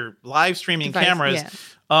 like your live streaming cameras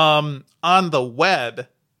on the web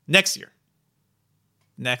next year.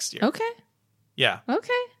 Okay. Yeah.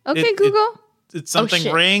 Okay, Google. It's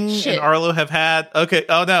something Ring and Arlo have had. Okay.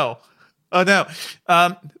 Oh no.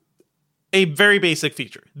 A very basic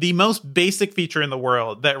feature. The most basic feature in the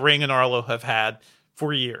world that Ring and Arlo have had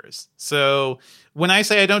for years. So when I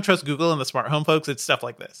say I don't trust Google and the smart home folks, it's stuff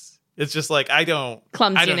like this. It's just like, I don't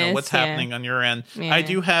know what's happening on your end. Yeah. I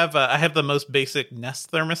do have, I have the most basic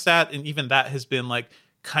Nest thermostat, and even that has been like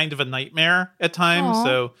kind of a nightmare at times. Aww.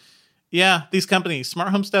 So yeah, these companies, smart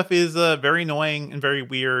home stuff is very annoying and very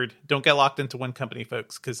weird. Don't get locked into one company,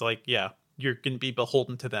 folks. Cause like, you're going to be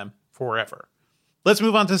beholden to them forever. Let's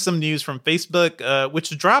move on to some news from Facebook,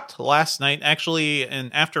 which dropped last night, actually,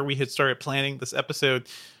 and after we had started planning this episode.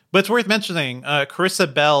 But it's worth mentioning,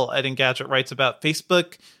 Carissa Bell at Engadget writes about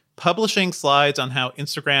Facebook publishing slides on how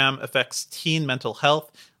Instagram affects teen mental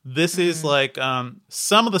health. This is like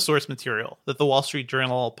some of the source material that the Wall Street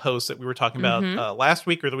Journal post that we were talking about last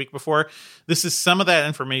week or the week before. This is some of that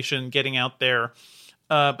information getting out there.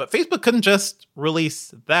 But Facebook couldn't just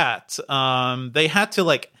release that. They had to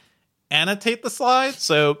like annotate the slide.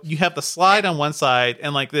 So you have the slide on one side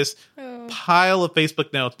and like this pile of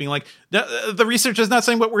Facebook notes being like, the research is not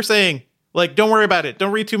saying what we're saying. Like, don't worry about it.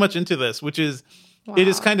 Don't read too much into this, which is, it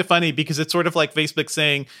is kind of funny because it's sort of like Facebook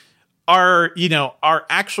saying, our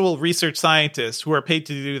actual research scientists who are paid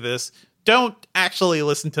to do this, don't actually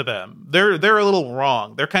listen to them. They're a little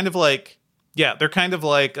wrong. They're kind of like,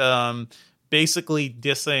 basically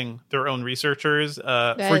dissing their own researchers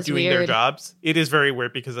for doing their jobs. It is very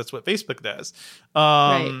weird because that's what Facebook does.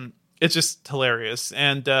 Right. It's just hilarious.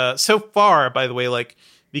 And so far, by the way, like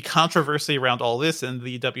the controversy around all this and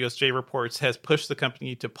the WSJ reports has pushed the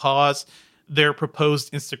company to pause their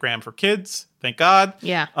proposed Instagram for kids. Thank God.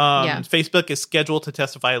 Yeah. Facebook is scheduled to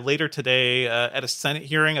testify later today at a Senate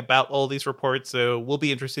hearing about all these reports. So we'll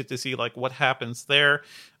be interested to see like what happens there.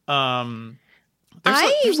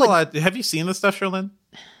 There's a lot. Have you seen this stuff, Cherlynn?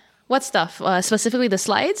 What stuff? Specifically the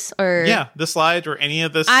slides? Or yeah, the slides or any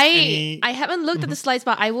of this? I haven't looked at the slides,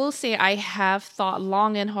 but I will say I have thought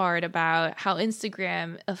long and hard about how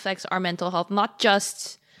Instagram affects our mental health, not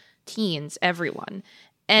just teens, everyone.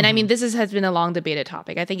 And I mean, this has been a long debated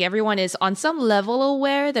topic. I think everyone is on some level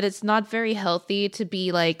aware that it's not very healthy to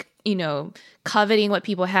be like, coveting what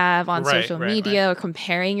people have on social media or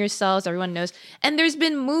comparing yourselves. Everyone knows. And there's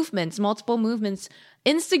been multiple movements.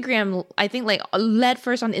 Instagram, I think, like led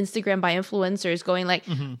first on Instagram by influencers going like,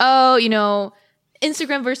 Instagram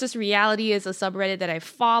versus reality is a subreddit that I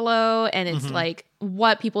follow. And it's like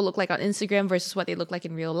what people look like on Instagram versus what they look like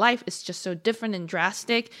in real life. It's just so different and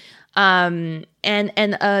drastic. And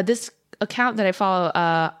this account that I follow,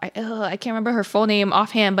 I can't remember her full name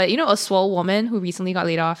offhand, but a swole woman who recently got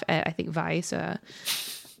laid off at, I think, Vice.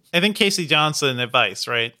 I think Casey Johnson at Vice,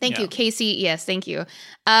 right? Thank you, Casey. Yes, thank you.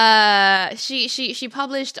 She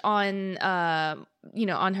published on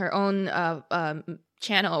on her own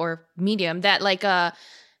channel or medium that like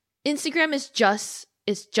Instagram is just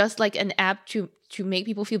like an app to make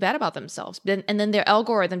people feel bad about themselves. And then their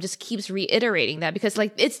algorithm just keeps reiterating that because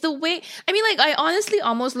like it's the way, I mean, like I honestly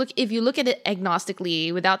almost if you look at it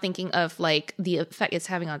agnostically without thinking of like the effect it's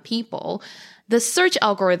having on people, the search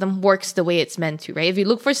algorithm works the way it's meant to, right? If you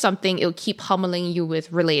look for something, it'll keep pummeling you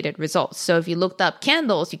with related results. So if you looked up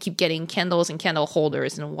candles, you keep getting candles and candle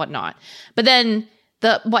holders and whatnot. But then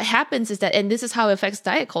what happens is that, and this is how it affects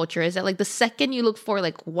diet culture, is that like the second you look for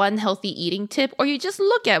like one healthy eating tip, or you just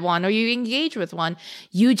look at one, or you engage with one,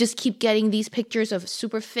 you just keep getting these pictures of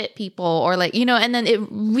super fit people, or like, and then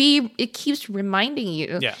it keeps reminding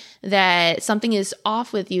you that something is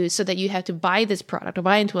off with you, so that you have to buy this product or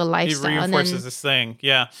buy into a lifestyle. It reinforces this thing.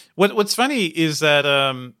 Yeah. What's funny is that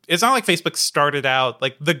it's not like Facebook started out,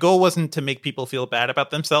 like the goal wasn't to make people feel bad about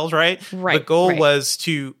themselves, right? Right. The goal was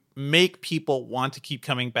to make people want to keep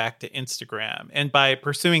coming back to Instagram. And by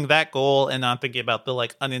pursuing that goal and not thinking about the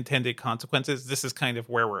like unintended consequences, this is kind of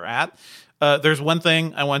where we're at. There's one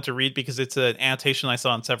thing I want to read because it's an annotation I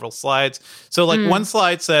saw on several slides. So like one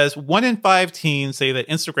slide says 1 in 5 teens say that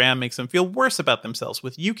Instagram makes them feel worse about themselves,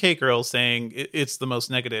 with UK girls saying it's the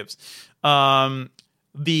most negatives.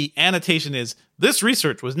 The annotation is, this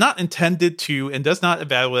research was not intended to and does not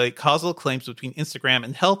evaluate causal claims between Instagram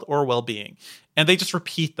and health or well-being. And they just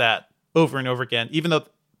repeat that over and over again, even though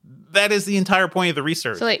that is the entire point of the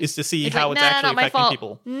research, so like, is to see how it's actually affecting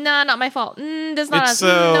people. No, not my fault. That's not. It's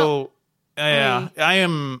so. Yeah, I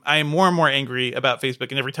am more and more angry about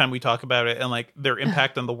Facebook, and every time we talk about it and like their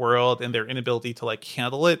impact on the world and their inability to like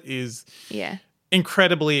handle it is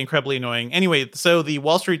incredibly annoying. Anyway, so the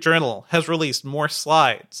Wall Street Journal has released more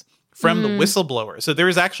slides from the whistleblower. So there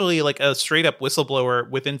is actually like a straight up whistleblower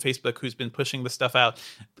within Facebook who's been pushing this stuff out.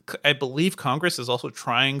 I believe Congress is also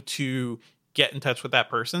trying to get in touch with that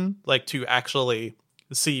person, like to actually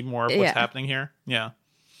see more of what's happening here. Yeah.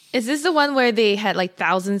 Is this the one where they had like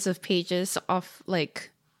thousands of pages of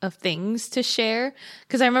things to share?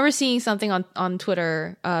 Because I remember seeing something on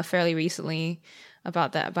Twitter fairly recently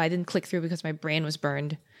about that, but I didn't click through because my brain was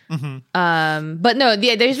burned. But no,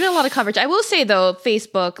 there's been a lot of coverage. I will say though,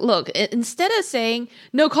 Facebook, look, instead of saying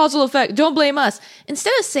no causal effect, don't blame us.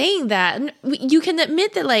 Instead of saying that, you can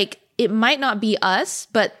admit that like it might not be us,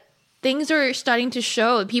 but things are starting to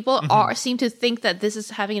show. People seem to think that this is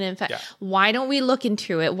having an impact. Yeah. Why don't we look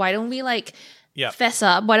into it? Why don't we Yeah. fess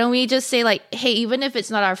up? Why don't we just say hey, even if it's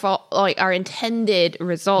not our fault, our intended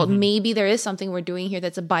result, maybe there is something we're doing here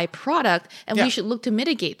that's a byproduct, and we should look to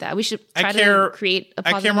mitigate that. We should try to create a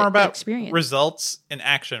positive I care more about experience. results and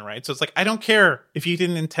action, right? So it's like, I don't care if you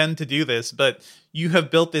didn't intend to do this, but you have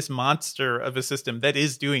built this monster of a system that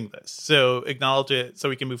is doing this. So acknowledge it so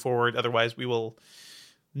we can move forward. Otherwise, we will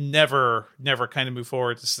never kind of move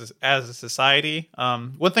forward as a society.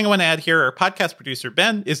 One thing I want to add here, our podcast producer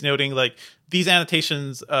Ben is noting these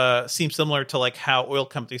annotations seem similar to how oil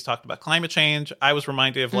companies talked about climate change. I was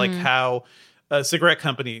reminded of how cigarette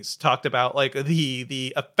companies talked about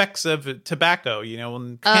the effects of tobacco,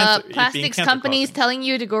 when cancer, plastics companies telling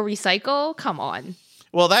you to go recycle. Come on.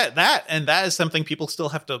 Well, that is something people still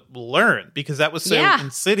have to learn, because that was so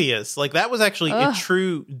insidious. That was actually a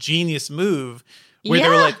true genius move, where they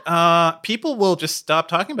were people will just stop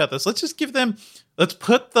talking about this. Let's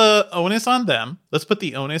put the onus on them. Let's put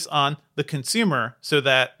the onus on the consumer so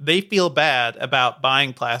that they feel bad about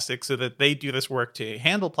buying plastic, so that they do this work to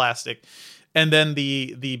handle plastic. And then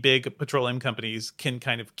the big petroleum companies can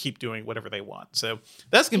kind of keep doing whatever they want. So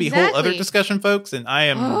that's going to be a whole other discussion, folks. And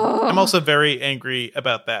I'm also very angry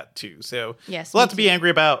about that too. So yes, a lot to be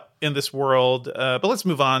angry about in this world. But let's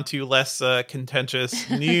move on to less contentious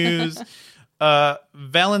news.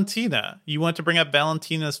 Valentina, you want to bring up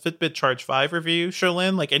Valentina's Fitbit Charge 5 review,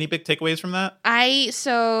 Cherlynn? Any big takeaways from that?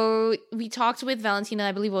 So we talked with Valentina,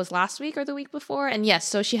 I believe it was last week or the week before. And yes,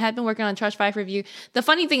 so she had been working on Charge 5 review. The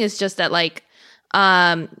funny thing is just that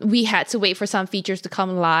we had to wait for some features to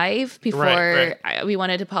come live before we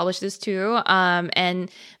wanted to publish this too.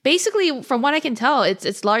 And basically, from what I can tell,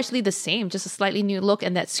 it's largely the same, just a slightly new look,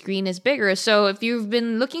 and that screen is bigger. So if you've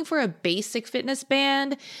been looking for a basic fitness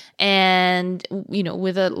band and,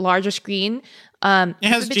 with a larger screen, it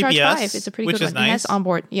has the GPS, Charge 5. It's a pretty good one. Nice. It has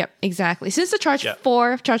onboard. Yep, exactly. Since the Charge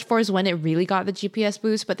 4 is when it really got the GPS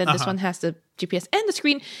boost, but then this one has the GPS and the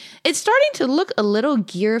screen. It's starting to look a little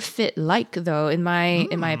Gear Fit like, though, in my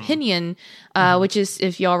opinion, which is,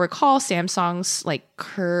 if y'all recall, Samsung's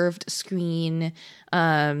curved screen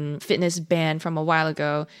fitness band from a while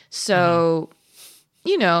ago. So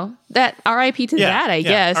that RIP to that, I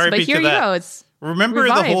guess. RIP but here you go. It's remember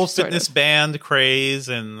revived, the whole fitness band craze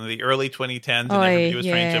in the early 2010s, and everybody was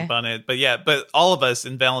trying to jump on it. But all of us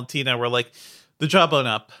in Valentina were like, the Jawbone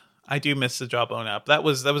Up. I do miss the Jawbone Up. That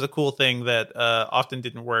was a cool thing that often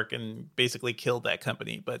didn't work and basically killed that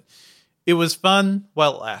company. But it was fun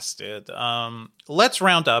while it lasted. Let's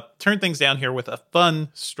round up, turn things down here with a fun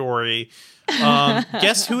story.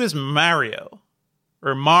 Guess who is Mario?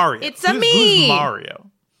 Or Mario? It's me. Who's Mario?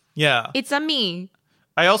 Yeah. It's a me.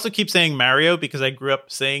 I also keep saying Mario because I grew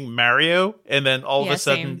up saying Mario, and then all of a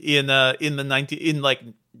sudden same. in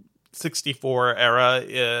the 64 era,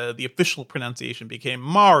 the official pronunciation became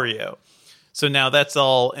Mario. So now that's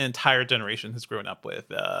all an entire generation has grown up with.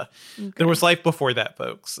 There was life before that,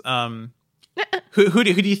 folks. Who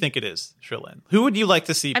do you think it is, Cherlynn? Who would you like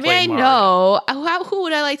to see play Mario? Know. Who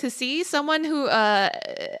would I like to see? Someone who,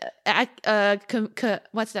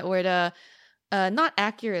 what's that word? Not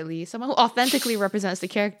accurately. Someone who authentically represents the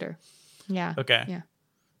character. Yeah. Okay. Yeah.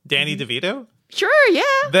 Danny DeVito? Sure, yeah.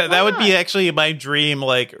 That would be actually my dream,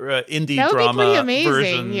 indie drama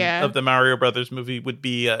version of the Mario Brothers movie would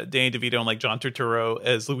be Danny DeVito and John Turturro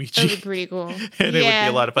as Luigi. That would be pretty cool. And it would be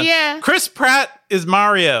a lot of fun. Yeah. Chris Pratt is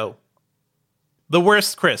Mario. The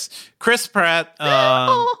worst Chris. Chris Pratt,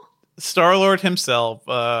 Star-Lord himself.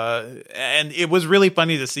 And it was really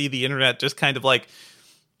funny to see the internet just kind of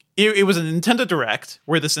it was a Nintendo Direct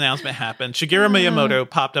where this announcement happened. Shigeru Miyamoto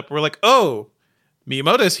popped up. We're like, oh,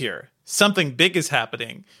 Miyamoto's here. Something big is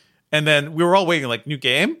happening. And then we were all waiting, new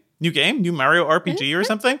game, new Mario RPG or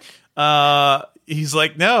something. He's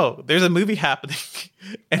like, no, there's a movie happening.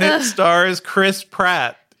 And it stars Chris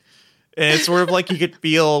Pratt. And it's sort of you could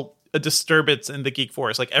feel a disturbance in the geek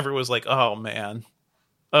force. Everyone was like, oh, man.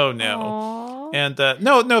 Oh, no. Aww. And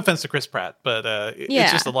no offense to Chris Pratt, but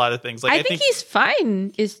it's just a lot of things. I think he's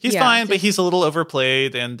fine. He's fine, but he's a little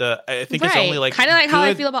overplayed, and I think it's only kind of how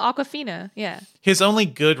I feel about Awkwafina. Yeah, his only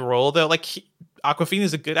good role though, Awkwafina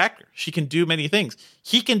is a good actor. She can do many things.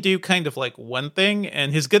 He can do kind of one thing,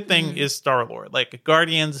 and his good thing is Star-Lord.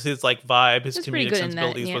 Guardians, his vibe, his comedic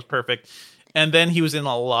sensibilities was perfect. And then he was in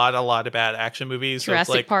a lot of bad action movies.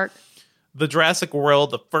 Jurassic Park, the Jurassic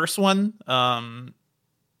World, the first one,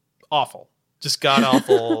 awful. Just god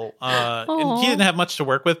awful. And he didn't have much to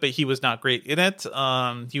work with, but he was not great in it.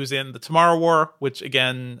 He was in The Tomorrow War, which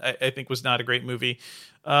again I think was not a great movie.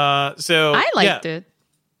 So I liked it.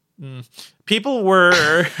 People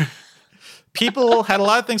were People had a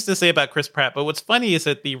lot of things to say about Chris Pratt, but what's funny is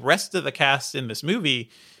that the rest of the cast in this movie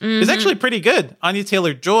is actually pretty good. Anya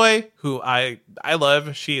Taylor-Joy, who I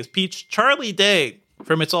love, she is Peach. Charlie Day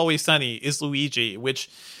from It's Always Sunny is Luigi, which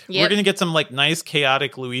we're going to get some like nice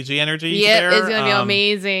chaotic Luigi energy there. It's going to be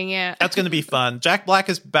amazing, yeah. That's going to be fun. Jack Black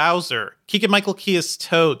is Bowser. Keegan-Michael Key is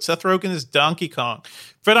Toad. Seth Rogen is Donkey Kong.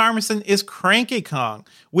 Fred Armisen is Cranky Kong,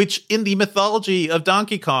 which in the mythology of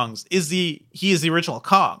Donkey Kong's he is the original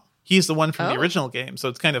Kong. He's the one from the original game, so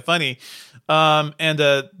it's kind of funny. And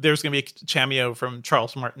there's going to be a cameo from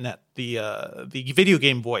Charles Martinet, the video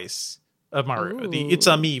game voice of Mario, the It's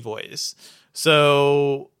a Me voice.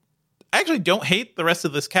 So I actually don't hate the rest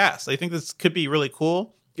of this cast. I think this could be really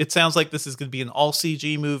cool. It sounds like this is going to be an all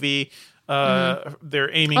CG movie. They're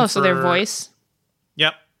aiming for... so their voice?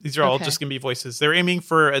 Yep. These are all just going to be voices. They're aiming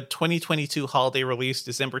for a 2022 holiday release,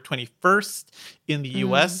 December 21st in the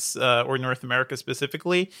US or North America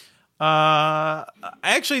specifically. I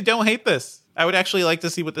actually don't hate this. I would actually like to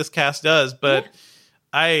see what this cast does, but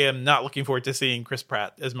I am not looking forward to seeing Chris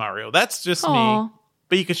Pratt as Mario. That's just me.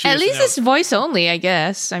 But you could choose. At least it's voice only, I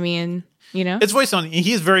guess. I mean, you know. It's voice only.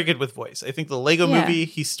 He's very good with voice. I think the Lego movie,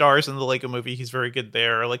 he stars in the Lego movie. He's very good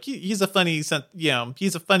there. Like he's a funny, he's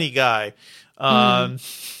a funny guy.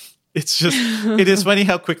 It's just, it is funny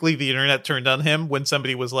how quickly the internet turned on him when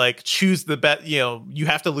somebody was like, choose the bet, you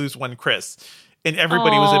have to lose one Chris. And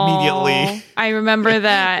everybody was immediately... I remember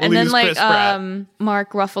that. And then like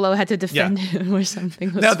Mark Ruffalo had to defend him or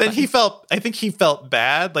something. Now then I think he felt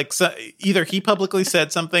bad. Like either he publicly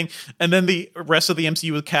said something and then the rest of the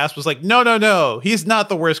MCU cast was like, no, he's not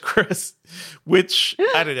the worst Chris. Which,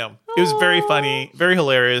 I don't know. It was very funny, very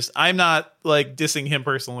hilarious. I'm not like dissing him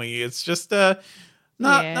personally. It's just not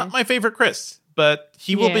my favorite Chris. But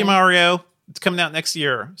he will be Mario. It's coming out next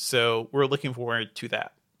year. So we're looking forward to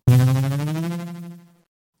that.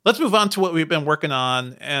 Let's move on to what we've been working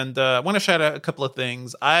on, and I want to shout out a couple of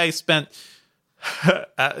things. I spent,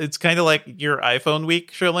 it's kind of like your iPhone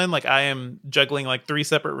week, Sherlyn. Like I am juggling like 3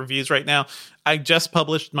 separate reviews right now. I just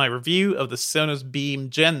published my review of the Sonos Beam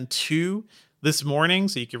Gen 2 this morning,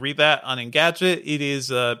 so you can read that on Engadget. It is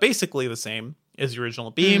basically the same as the original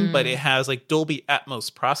Beam, but it has like Dolby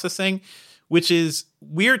Atmos processing, which is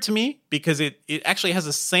weird to me because it actually has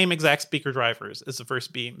the same exact speaker drivers as the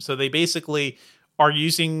first Beam. So they basically are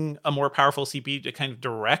using a more powerful CPU to kind of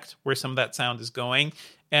direct where some of that sound is going.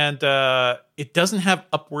 And it doesn't have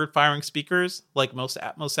upward firing speakers like most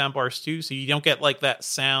Atmos soundbars do. So you don't get like that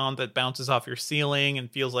sound that bounces off your ceiling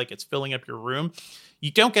and feels like it's filling up your room.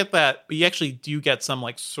 You don't get that, but you actually do get some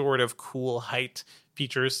like sort of cool height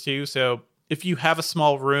features too. So if you have a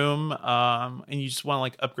small room and you just want to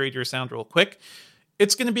like upgrade your sound real quick,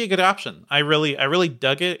 it's going to be a good option. I really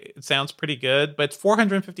dug it. It sounds pretty good, but it's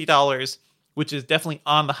 $450, which is definitely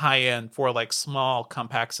on the high end for like small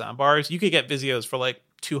compact soundbars. You could get Vizios for like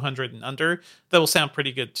 200 and under. That will sound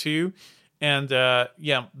pretty good too. And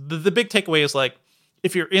the big takeaway is like,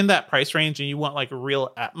 if you're in that price range and you want like a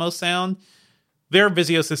real Atmos sound, there are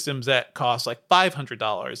Vizio systems that cost like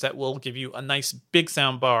 $500 that will give you a nice big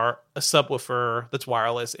soundbar, a subwoofer that's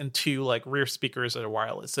wireless, and 2 like rear speakers that are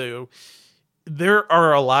wireless. So there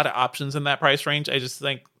are a lot of options in that price range. I just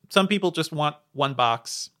think some people just want one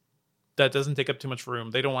box that doesn't take up too much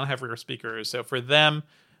room. They don't want to have rear speakers. So for them,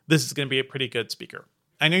 this is going to be a pretty good speaker.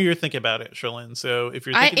 I know you're thinking about it, Sherlyn. So if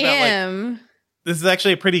you're thinking about like, this is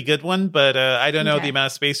actually a pretty good one, but I don't know the amount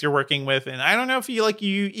of space you're working with, and I don't know if you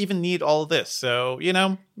even need all of this. So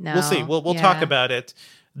we'll see. We'll talk about it.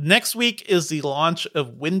 Next week is the launch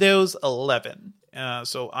of Windows 11.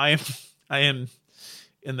 So I am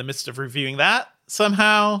in the midst of reviewing that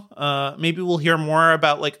somehow. Maybe we'll hear more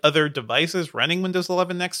about like other devices running Windows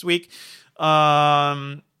 11 next week.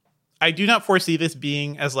 I do not foresee this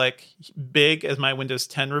being as like big as my Windows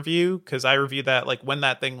 10 review, because I reviewed that like when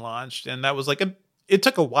that thing launched, and that was like it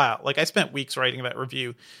took a while. Like I spent weeks writing that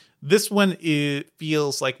review. This one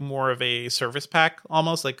feels like more of a service pack,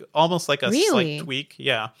 almost like a slight tweak.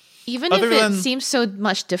 Yeah. Even if it seems so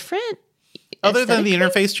much different. Other than the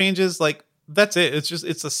interface changes, like that's it.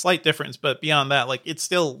 It's a slight difference, but beyond that, like it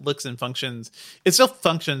still looks and functions. It still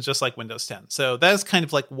functions just like Windows 10. So that is kind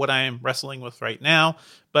of like what I am wrestling with right now.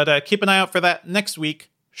 But keep an eye out for that next week.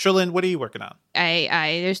 Sherlyn, what are you working on?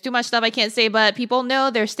 There's too much stuff I can't say, but people know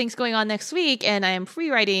there's things going on next week, and I am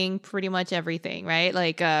free-writing pretty much everything, right?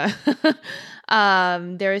 Like, there's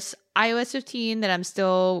iOS 15 that I'm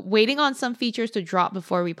still waiting on some features to drop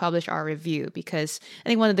before we publish our review, because I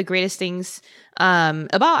think one of the greatest things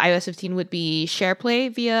about iOS 15 would be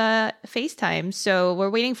SharePlay via FaceTime. So we're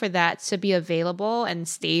waiting for that to be available and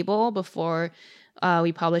stable before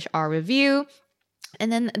we publish our review.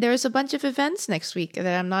 And then there's a bunch of events next week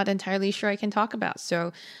that I'm not entirely sure I can talk about.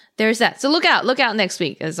 So there's that. So look out next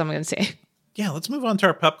week, as I'm going to say. Yeah, let's move on to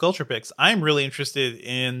our pop culture picks. I'm really interested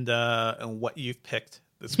in what you've picked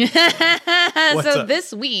this week. So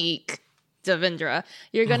this week, Devendra,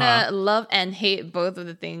 you're going to love and hate both of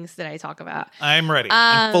the things that I talk about. I'm ready.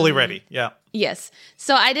 I'm fully ready. Yeah. Yes.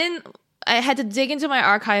 So I had to dig into my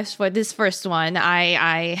archives for this first one.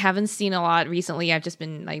 I haven't seen a lot recently. I've just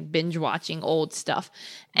been like binge watching old stuff.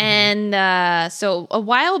 And so a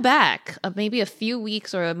while back, maybe a few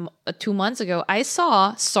weeks or 2 months ago, I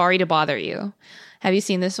saw Sorry to Bother You. Have you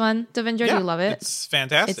seen this one, Devendra? Yeah, Do you love it? It's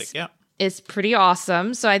fantastic. It's pretty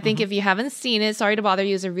awesome. So I think if you haven't seen it, Sorry to Bother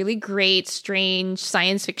You is a really great, strange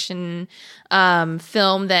science fiction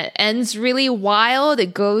film that ends really wild.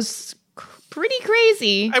 It goes pretty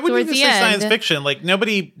crazy. I wouldn't even the say end. Science fiction. Like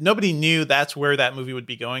nobody knew that's where that movie would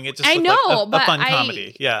be going. It just I looked know, like a fun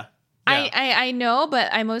comedy. Yeah. I know,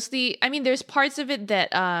 but there's parts of it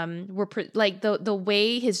that were like the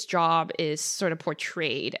way his job is sort of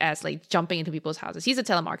portrayed as like jumping into people's houses. He's a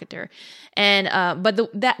telemarketer, and but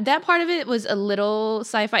that part of it was a little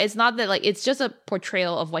sci-fi. It's not that like it's just a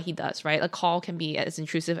portrayal of what he does, right? A call can be as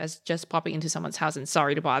intrusive as just popping into someone's house and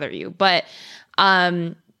sorry to bother you, but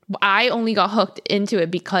I only got hooked into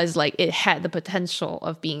it because like it had the potential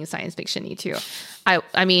of being science fiction-y too.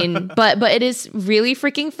 I mean, but it is really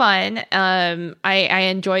freaking fun. I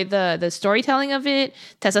enjoyed the storytelling of it.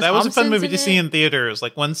 Tessa that was a fun movie to in see in theaters.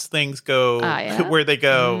 Like once things go where they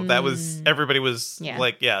go, that was everybody was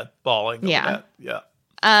bawling. Over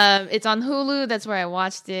that. It's on Hulu. That's where I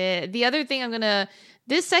watched it. The other thing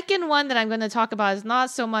this second one that I'm gonna talk about is not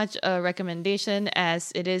so much a recommendation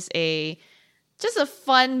as it is just a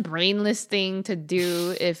fun, brainless thing to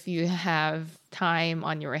do if you have time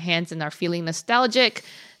on your hands and are feeling nostalgic.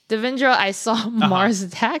 Devendra, I saw Mars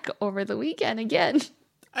Attack over the weekend again.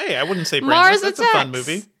 Hey, I wouldn't say brainless. That's a fun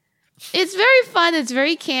movie. It's very fun. It's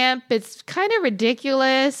very camp. It's kind of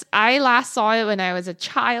ridiculous. I last saw it when I was a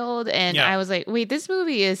child, and I was like, wait, this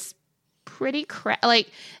movie is pretty like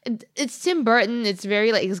it's Tim Burton. It's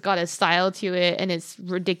very like it's got a style to it, and it's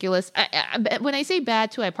ridiculous. When I say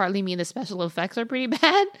bad too, I partly mean the special effects are pretty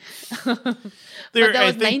bad. They're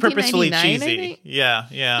I think purposefully cheesy.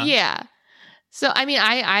 Yeah. So I mean,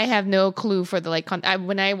 I have no clue for the like.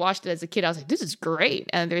 When I watched it as a kid, I was like, "This is great!"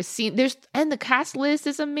 And and the cast list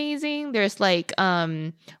is amazing. There's like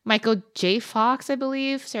Michael J. Fox, I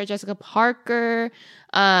believe, Sarah Jessica Parker,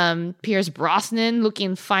 Pierce Brosnan,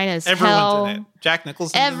 looking fine as hell. Everyone's in it. Jack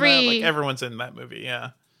Nicholson's in that. Like everyone's in that movie.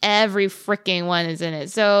 Yeah. Every freaking one is in it.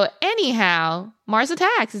 So anyhow, Mars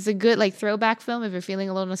Attacks is a good like throwback film if you're feeling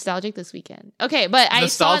a little nostalgic this weekend. Okay, but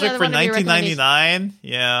nostalgic I saw for 1999.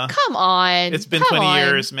 Yeah, come on, it's been 20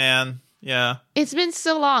 years, man. Yeah, it's been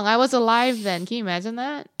so long. I was alive then. Can you imagine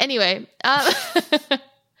that? Anyway,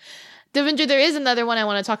 Devendra, there is another one I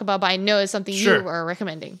want to talk about, but I know it's something you are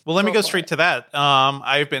recommending. Well, let me go straight to that.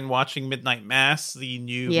 I've been watching Midnight Mass, the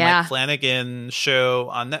new Mike Flanagan show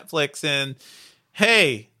on Netflix, and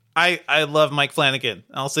hey. I love Mike Flanagan.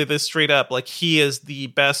 I'll say this straight up. Like, he is the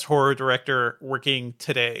best horror director working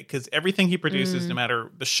today because everything he produces, no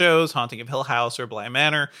matter the shows, Haunting of Hill House or Bly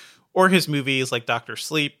Manor, or his movies like Dr.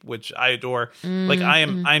 Sleep, which I adore. Like,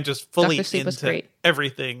 I'm just fully into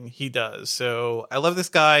everything he does. So I love this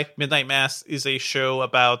guy. Midnight Mass is a show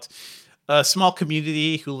about a small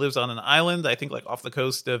community who lives on an island, I think like off the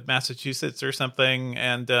coast of Massachusetts or something.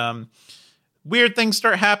 And weird things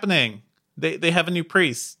start happening. They have a new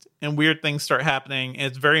priest and weird things start happening. And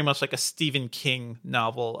it's very much like a Stephen King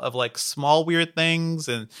novel of like small weird things.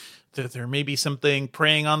 And there may be something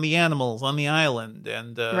preying on the animals on the island.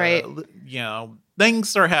 And, things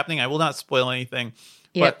start happening. I will not spoil anything,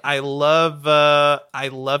 but I love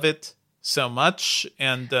it so much.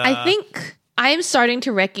 And I think I'm starting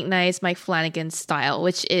to recognize Mike Flanagan's style,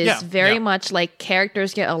 which is very much like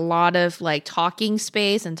characters get a lot of like talking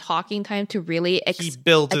space and talking time to really he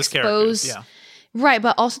builds his characters. Yeah. Right,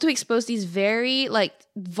 but also to expose these very like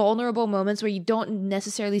vulnerable moments where you don't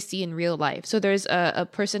necessarily see in real life. So there's a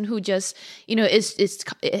person who just,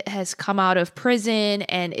 has come out of prison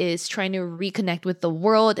and is trying to reconnect with the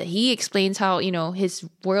world. He explains how, his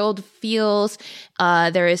world feels.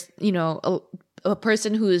 There is, a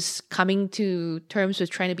person who's coming to terms with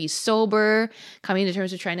trying to be sober, coming to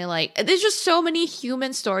terms with trying to there's just so many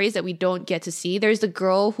human stories that we don't get to see. There's the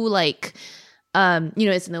girl who is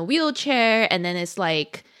in a wheelchair, and then it's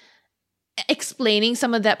like explaining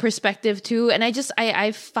some of that perspective too. And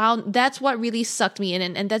I found that's what really sucked me in.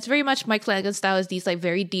 And that's very much Mike Flanagan's style, is these like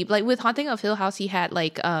very deep, like with Haunting of Hill House, he had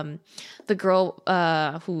like the girl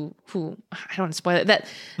who I don't want to spoil it, that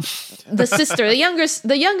the sister, the youngest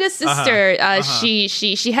sister,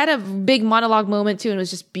 she had a big monologue moment too, and it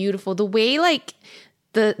was just beautiful. The way like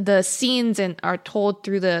the scenes and are told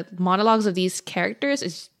through the monologues of these characters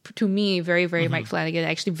is, to me, very, very Mike Flanagan,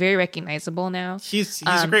 actually very recognizable now. He's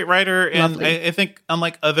a great writer, and I think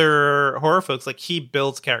unlike other horror folks, like he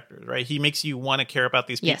builds characters, right? He makes you want to care about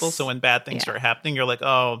these people. Yes. So when bad things start happening, you're like,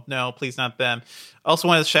 oh no, please not them. Also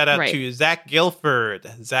want to shout out to Zach Gilford,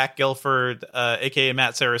 aka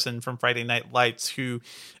Matt Saracen from Friday Night Lights, who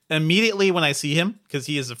immediately when I see him, because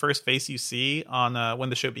he is the first face you see on when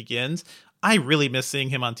the show begins, I really miss seeing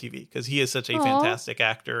him on TV because he is such a fantastic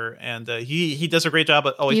actor, and he does a great job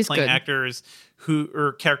at always playing actors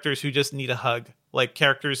or characters who just need a hug, like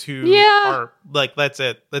characters who are like, that's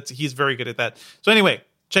it. He's very good at that. So anyway,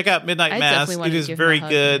 check out Midnight Mass. It is very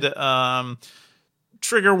good.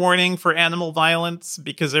 Trigger warning for animal violence,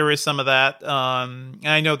 because there is some of that. And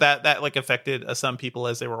I know that like affected some people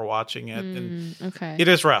as they were watching it. And it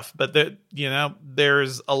is rough, but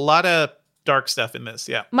there's a lot of dark stuff in this.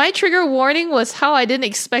 Yeah. My trigger warning was how I didn't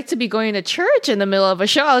expect to be going to church in the middle of a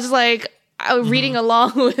show. I was like, I was reading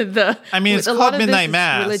along with the. I mean, it's called Midnight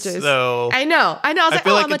Mass, religious. So I know. I was like,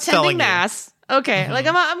 like I'm attending Mass. Okay. Like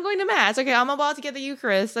I'm going to Mass. Okay. I'm about to get the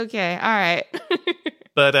Eucharist. Okay. All right.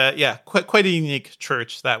 But yeah, quite a unique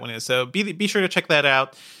church that one is. So be sure to check that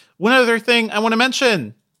out. One other thing I want to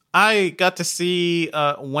mention. I got to see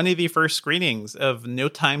one of the first screenings of No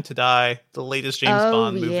Time to Die, the latest James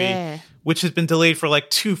Bond movie, which has been delayed for like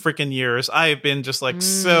 2 freaking years. I have been just like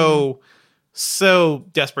so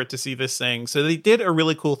desperate to see this thing. So they did a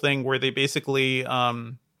really cool thing where they basically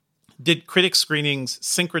did critic screenings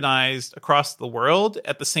synchronized across the world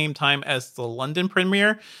at the same time as the London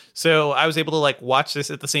premiere. So I was able to like watch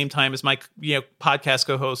this at the same time as my podcast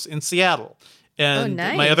co-hosts in Seattle. And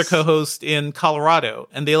my other co-host in Colorado,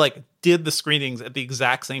 and they like did the screenings at the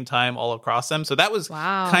exact same time all across them. So that was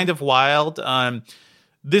kind of wild.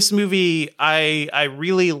 This movie, I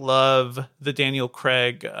really love the Daniel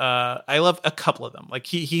Craig. I love a couple of them. Like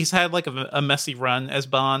he's had like a messy run as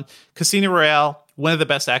Bond. Casino Royale, one of the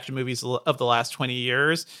best action movies of the last 20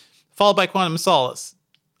 years, followed by Quantum of Solace,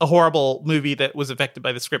 a horrible movie that was affected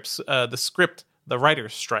by the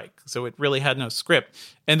writer's strike. So it really had no script.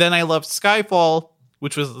 And then I loved Skyfall,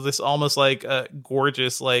 which was this almost like a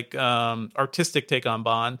gorgeous, like artistic take on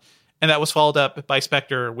Bond. And that was followed up by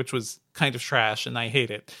Spectre, which was kind of trash, and I hate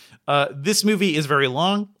it. This movie is very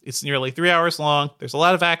long. It's nearly 3 hours long. There's a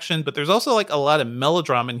lot of action, but there's also like a lot of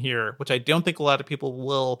melodrama in here, which I don't think a lot of people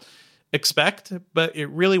will expect, but it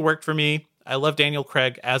really worked for me. I love Daniel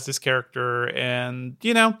Craig as this character, and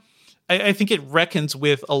I think it reckons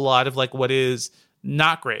with a lot of like what is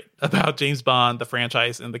not great about James Bond, the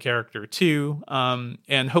franchise, and the character too.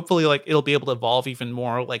 And hopefully like it'll be able to evolve even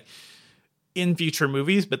more like in future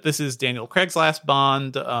movies, but this is Daniel Craig's last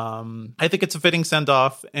Bond. I think it's a fitting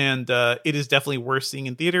send-off, and it is definitely worth seeing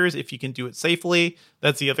in theaters if you can do it safely.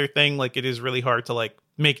 That's the other thing. Like it is really hard to like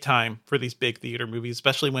make time for these big theater movies,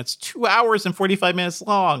 especially when it's 2 hours and 45 minutes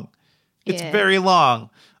long. It's very long.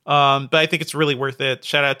 But I think it's really worth it.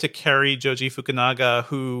 Shout out to Cary Joji Fukunaga,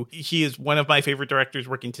 who he is one of my favorite directors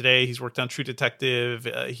working today. He's worked on True Detective.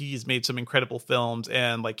 He's made some incredible films,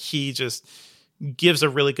 and like he just gives a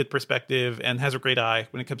really good perspective and has a great eye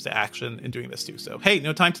when it comes to action in doing this too. So, hey,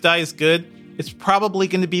 No Time to Die is good. It's probably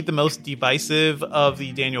going to be the most divisive of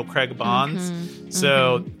the Daniel Craig Bonds.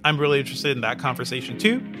 So I'm really interested in that conversation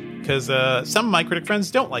too, because some of my critic friends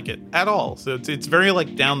don't like it at all. So it's very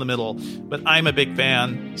like down the middle, but I'm a big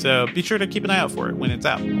fan. So be sure to keep an eye out for it when it's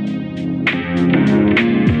out.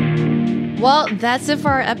 Well, that's it for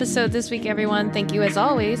our episode this week, everyone. Thank you as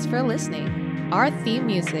always for listening. Our theme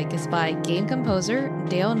music is by game composer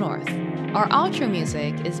Dale North. Our outro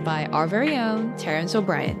music is by our very own Terrence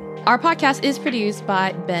O'Brien. Our podcast is produced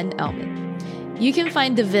by Ben Elman. You can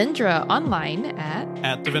find Devindra online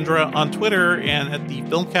at Devindra on Twitter, and at the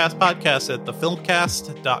Filmcast podcast at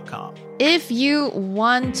thefilmcast.com. If you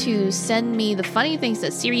want to send me the funny things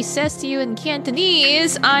that Siri says to you in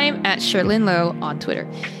Cantonese, I'm at Sherlyn Low on Twitter.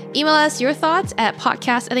 Email us your thoughts at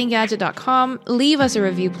podcast@engadget.com. Leave us a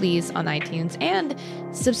review, please, on iTunes, and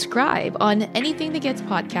subscribe on anything that gets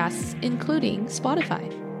podcasts, including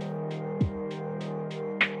Spotify.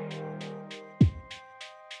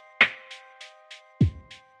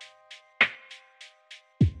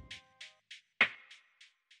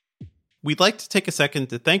 We'd like to take a second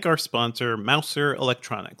to thank our sponsor, Mouser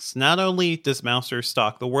Electronics. Not only does Mouser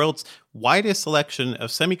stock the world's widest selection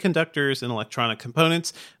of semiconductors and electronic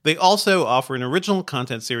components, they also offer an original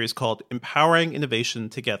content series called Empowering Innovation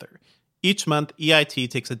Together. Each month,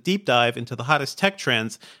 EIT takes a deep dive into the hottest tech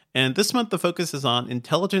trends, and this month the focus is on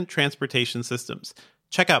intelligent transportation systems.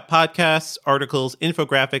 Check out podcasts, articles,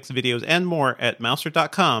 infographics, videos, and more at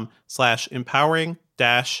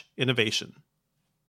mouser.com/empowering-innovation.